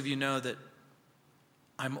think most of you know that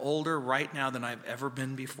I'm older right now than I've ever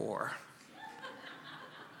been before.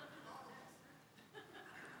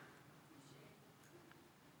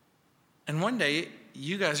 And one day,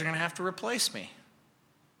 you guys are going to have to replace me.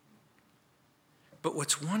 But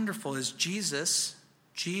what's wonderful is Jesus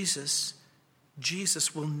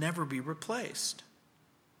will never be replaced.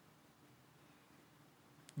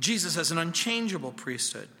 Jesus has an unchangeable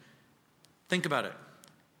priesthood. Think about it.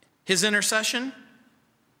 His intercession,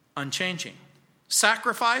 unchanging.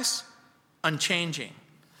 Sacrifice, unchanging.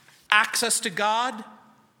 Access to God,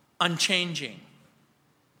 unchanging.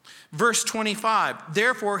 Verse 25,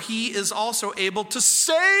 therefore he is also able to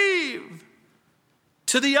save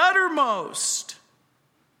to the uttermost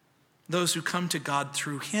those who come to God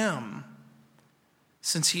through him,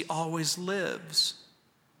 since he always lives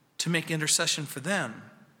to make intercession for them.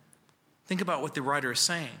 Think about what the writer is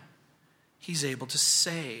saying. He's able to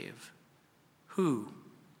save who?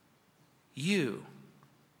 You.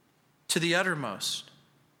 To the uttermost.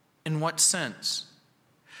 In what sense?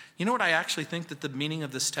 You know what I actually think that the meaning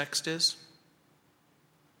of this text is?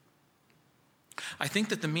 I think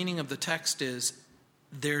that the meaning of the text is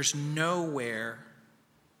there's nowhere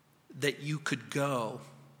that you could go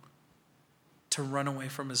to run away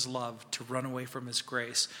from his love, to run away from his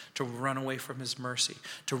grace, to run away from his mercy,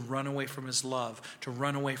 to run away from his love, to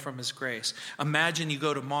run away from his grace. Imagine you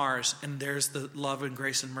go to Mars and there's the love and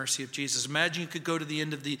grace and mercy of Jesus. Imagine you could go to the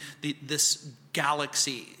end of this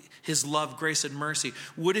galaxy His love, grace, and mercy.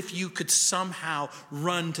 What if you could somehow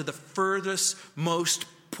run to the furthest most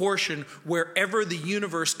portion wherever the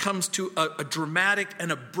universe comes to a dramatic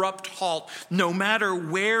and abrupt halt? No matter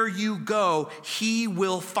where you go, he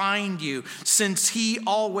will find you, since he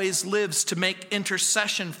always lives to make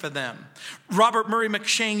intercession for them. Robert Murray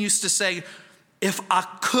McCheyne used to say, if I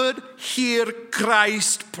could hear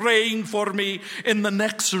Christ praying for me in the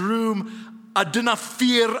next room, I do not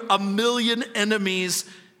fear a million enemies.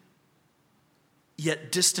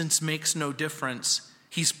 Yet distance makes no difference.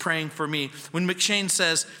 He's praying for me. When McCheyne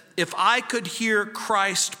says, if I could hear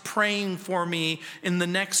Christ praying for me in the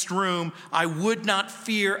next room, I would not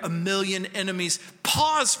fear a million enemies.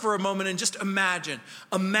 Pause for a moment and just imagine.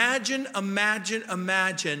 Imagine.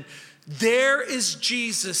 There is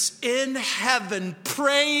Jesus in heaven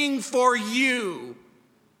praying for you.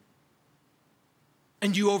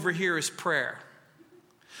 And you overhear his prayer.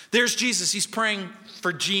 There's Jesus. He's praying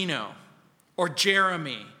for Gino or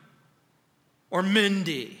Jeremy or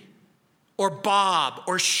Mindy or Bob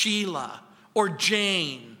or Sheila or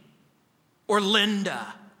Jane or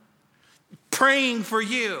Linda, praying for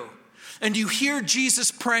you. And you hear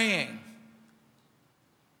Jesus praying.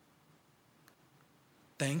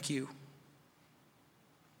 Thank you.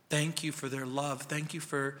 Thank you for their love. Thank you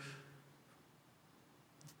for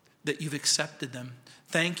that you've accepted them.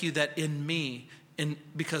 Thank you that in me,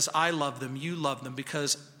 because I love them, you love them.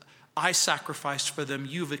 Because I sacrificed for them,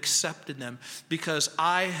 you've accepted them. Because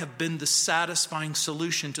I have been the satisfying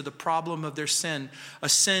solution to the problem of their sin. A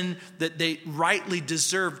sin that they rightly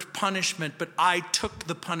deserved punishment, but I took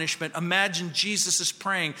the punishment. Imagine Jesus is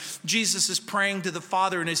praying. Jesus is praying to the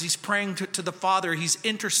Father, and as he's praying to the Father, he's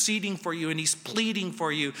interceding for you, and he's pleading for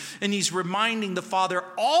you, and he's reminding the Father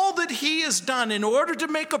all that he has done in order to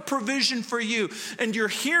make a provision for you. And you're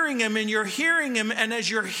hearing him, and as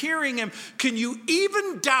you're hearing him, can you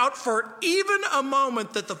even doubt for even a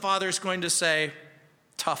moment that the Father's going to say,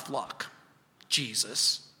 tough luck,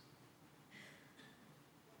 Jesus?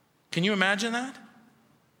 Can you imagine that?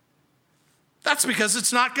 That's because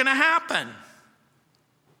it's not going to happen.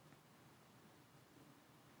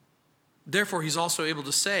 Therefore, he's also able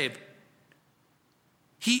to save.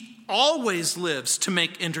 He always lives to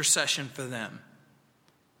make intercession for them.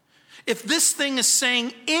 If this thing is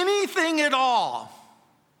saying anything at all,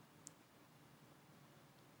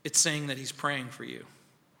 it's saying that he's praying for you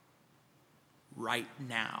right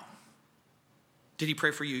now. Did he pray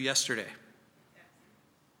for you yesterday?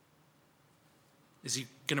 Is he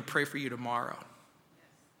going to pray for you tomorrow?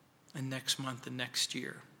 And next month and next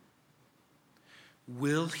year?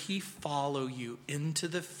 Will he follow you into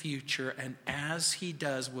the future? And as he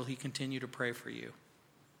does, will he continue to pray for you?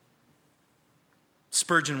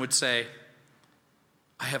 Spurgeon would say,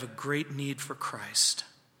 I have a great need for Christ,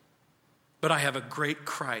 but I have a great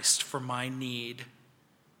Christ for my need.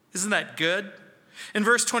 Isn't that good? In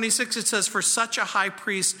verse 26 it says, for such a high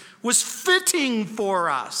priest was fitting for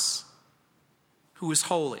us, who is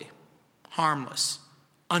holy, harmless,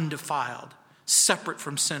 undefiled, separate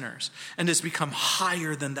from sinners, and has become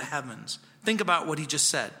higher than the heavens. Think about what he just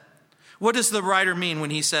said. What does the writer mean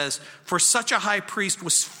when he says, for such a high priest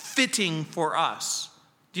was fitting for us?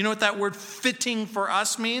 Do you know what that word fitting for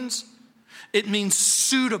us means? It means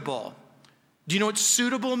suitable. Do you know what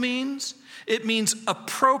suitable means? It means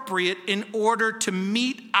appropriate in order to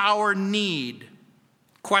meet our need.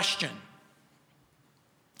 Question.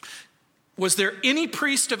 Was there any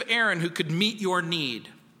priest of Aaron who could meet your need?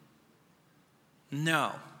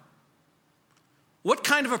 No. What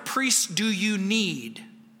kind of a priest do you need?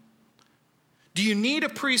 Do you need a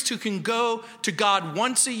priest who can go to God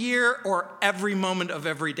once a year or every moment of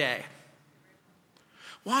every day?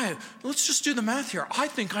 Why? Let's just do the math here. I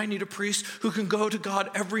think I need a priest who can go to God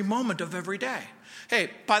every moment of every day.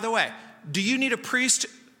 Hey, by the way, do you need a priest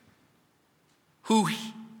who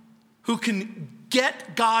can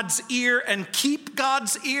get God's ear and keep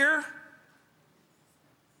God's ear?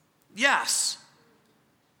 Yes.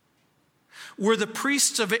 Were the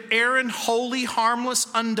priests of Aaron holy, harmless,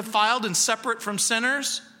 undefiled, and separate from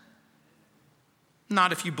sinners?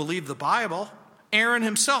 Not if you believe the Bible. Aaron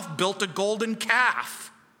himself built a golden calf.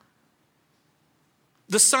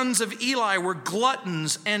 The sons of Eli were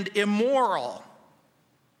gluttons and immoral.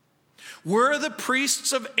 Were the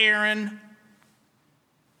priests of Aaron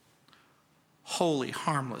holy,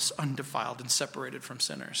 harmless, undefiled, and separated from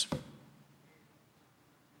sinners?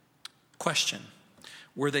 Question.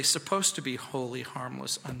 Were they supposed to be holy,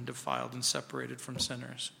 harmless, undefiled, and separated from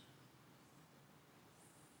sinners?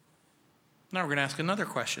 Now we're going to ask another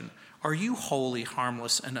question. Are you holy,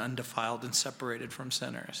 harmless, and undefiled, and separated from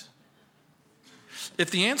sinners?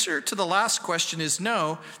 If the answer to the last question is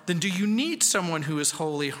no, then do you need someone who is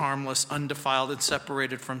holy, harmless, undefiled, and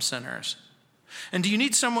separated from sinners? And do you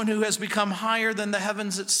need someone who has become higher than the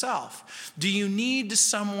heavens itself? Do you need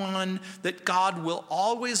someone that God will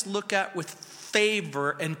always look at with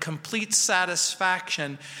favor and complete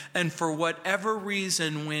satisfaction, and for whatever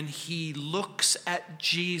reason, when he looks at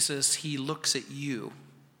Jesus, he looks at you?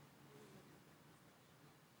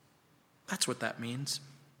 That's what that means.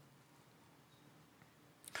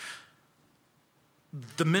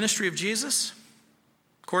 The ministry of Jesus,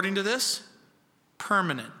 according to this,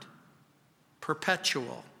 permanent,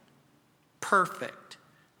 perpetual, perfect,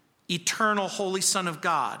 eternal holy Son of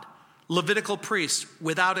God, Levitical priest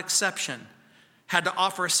without exception, had to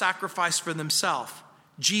offer a sacrifice for themselves.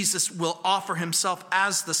 Jesus will offer himself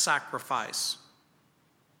as the sacrifice.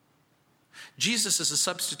 Jesus is a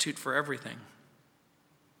substitute for everything.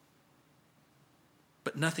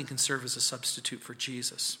 But nothing can serve as a substitute for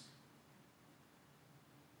Jesus.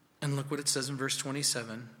 And look what it says in verse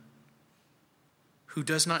 27. Who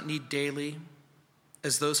does not need daily,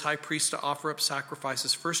 as those high priests, to offer up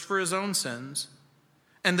sacrifices, first for his own sins,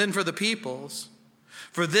 and then for the people's.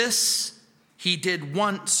 For this he did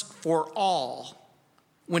once for all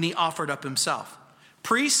when he offered up himself.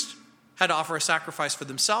 Priests had to offer a sacrifice for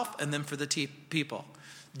themselves and then for the people.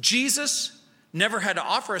 Jesus never had to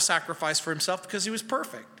offer a sacrifice for himself because he was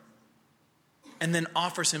perfect. And then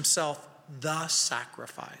offers himself the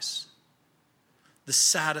sacrifice, the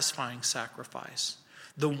satisfying sacrifice,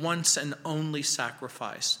 the once and only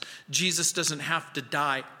sacrifice. Jesus doesn't have to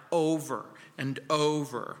die over and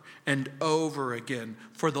over and over again.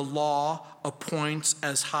 For the law appoints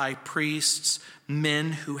as high priests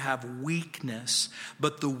men who have weakness,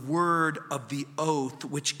 but the word of the oath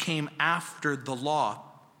which came after the law,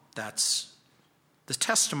 that's the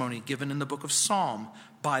testimony given in the book of Psalm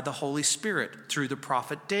by the Holy Spirit through the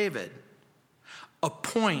prophet David,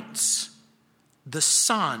 appoints the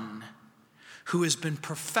Son who has been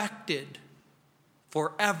perfected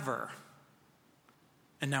forever.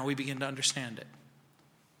 And now we begin to understand it.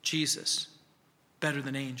 Jesus, better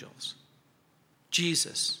than angels.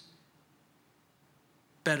 Jesus,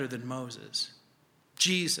 better than Moses.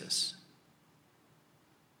 Jesus,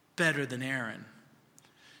 better than Aaron.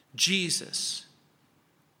 Jesus,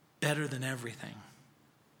 better than everything.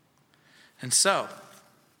 And so,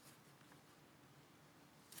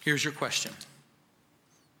 here's your question.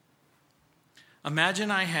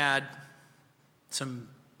 Imagine I had some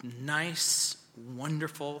nice,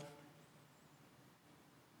 wonderful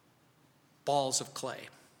balls of clay.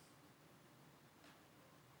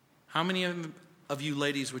 How many of you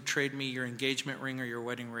ladies would trade me your engagement ring or your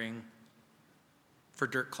wedding ring for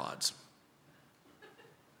dirt clods?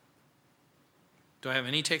 Do I have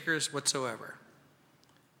any takers whatsoever?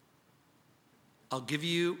 I'll give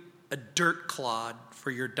you a dirt clod for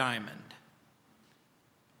your diamond.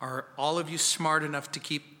 Are all of you smart enough to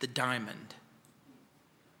keep the diamond?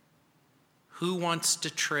 Who wants to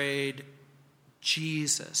trade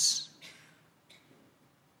Jesus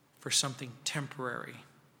for something temporary,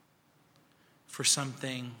 for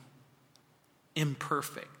something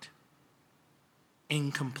imperfect,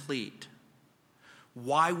 incomplete?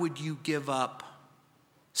 Why would you give up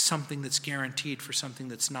something that's guaranteed for something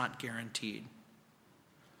that's not guaranteed?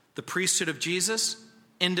 The priesthood of Jesus,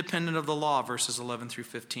 independent of the law, verses 11 through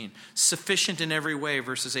 15. Sufficient in every way,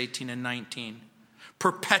 verses 18 and 19.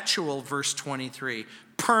 Perpetual, verse 23.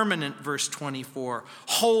 Permanent, verse 24.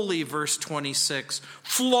 Holy, verse 26.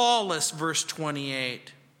 Flawless, verse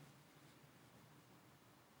 28.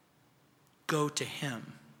 Go to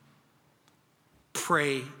him.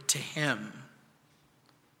 Pray to him.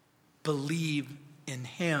 Believe in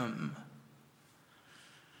him.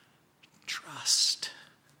 Trust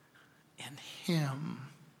in him.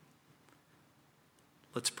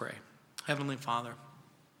 Let's pray. Heavenly Father,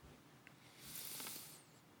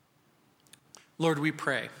 Lord, we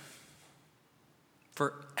pray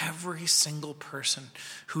for every single person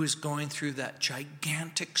who is going through that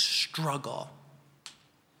gigantic struggle,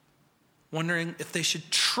 wondering if they should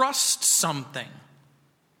trust something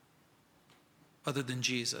other than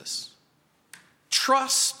Jesus.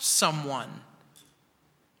 Trust someone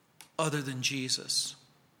other than Jesus.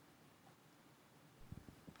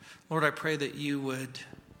 Lord, I pray that you would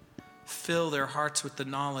fill their hearts with the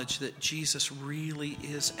knowledge that Jesus really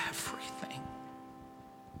is everything.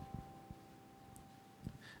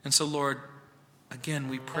 And so, Lord, again,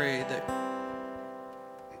 we pray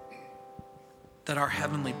that our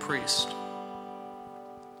heavenly priest,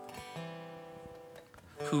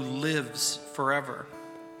 who lives forever,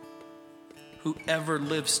 who ever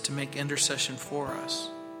lives to make intercession for us,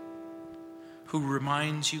 who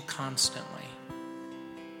reminds you constantly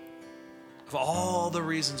of all the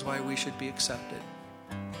reasons why we should be accepted,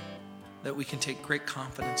 that we can take great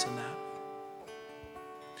confidence in that.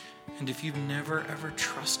 And if you've never ever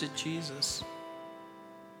trusted Jesus,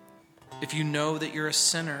 if you know that you're a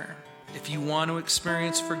sinner, if you want to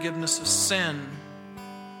experience forgiveness of sin,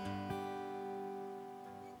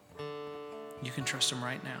 you can trust him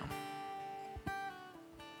right now.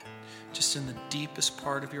 Just in the deepest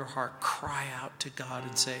part of your heart, cry out to God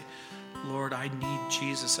and say, Lord, I need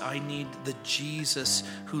Jesus. I need the Jesus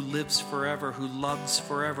who lives forever, who loves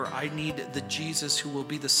forever. I need the Jesus who will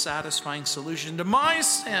be the satisfying solution to my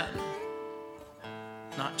sin.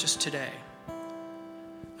 Not just today.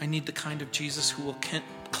 I need the kind of Jesus who will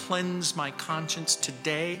cleanse my conscience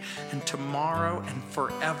today and tomorrow and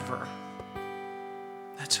forever.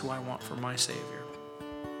 That's who I want for my Savior.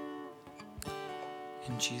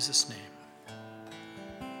 In Jesus' name,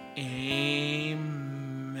 amen.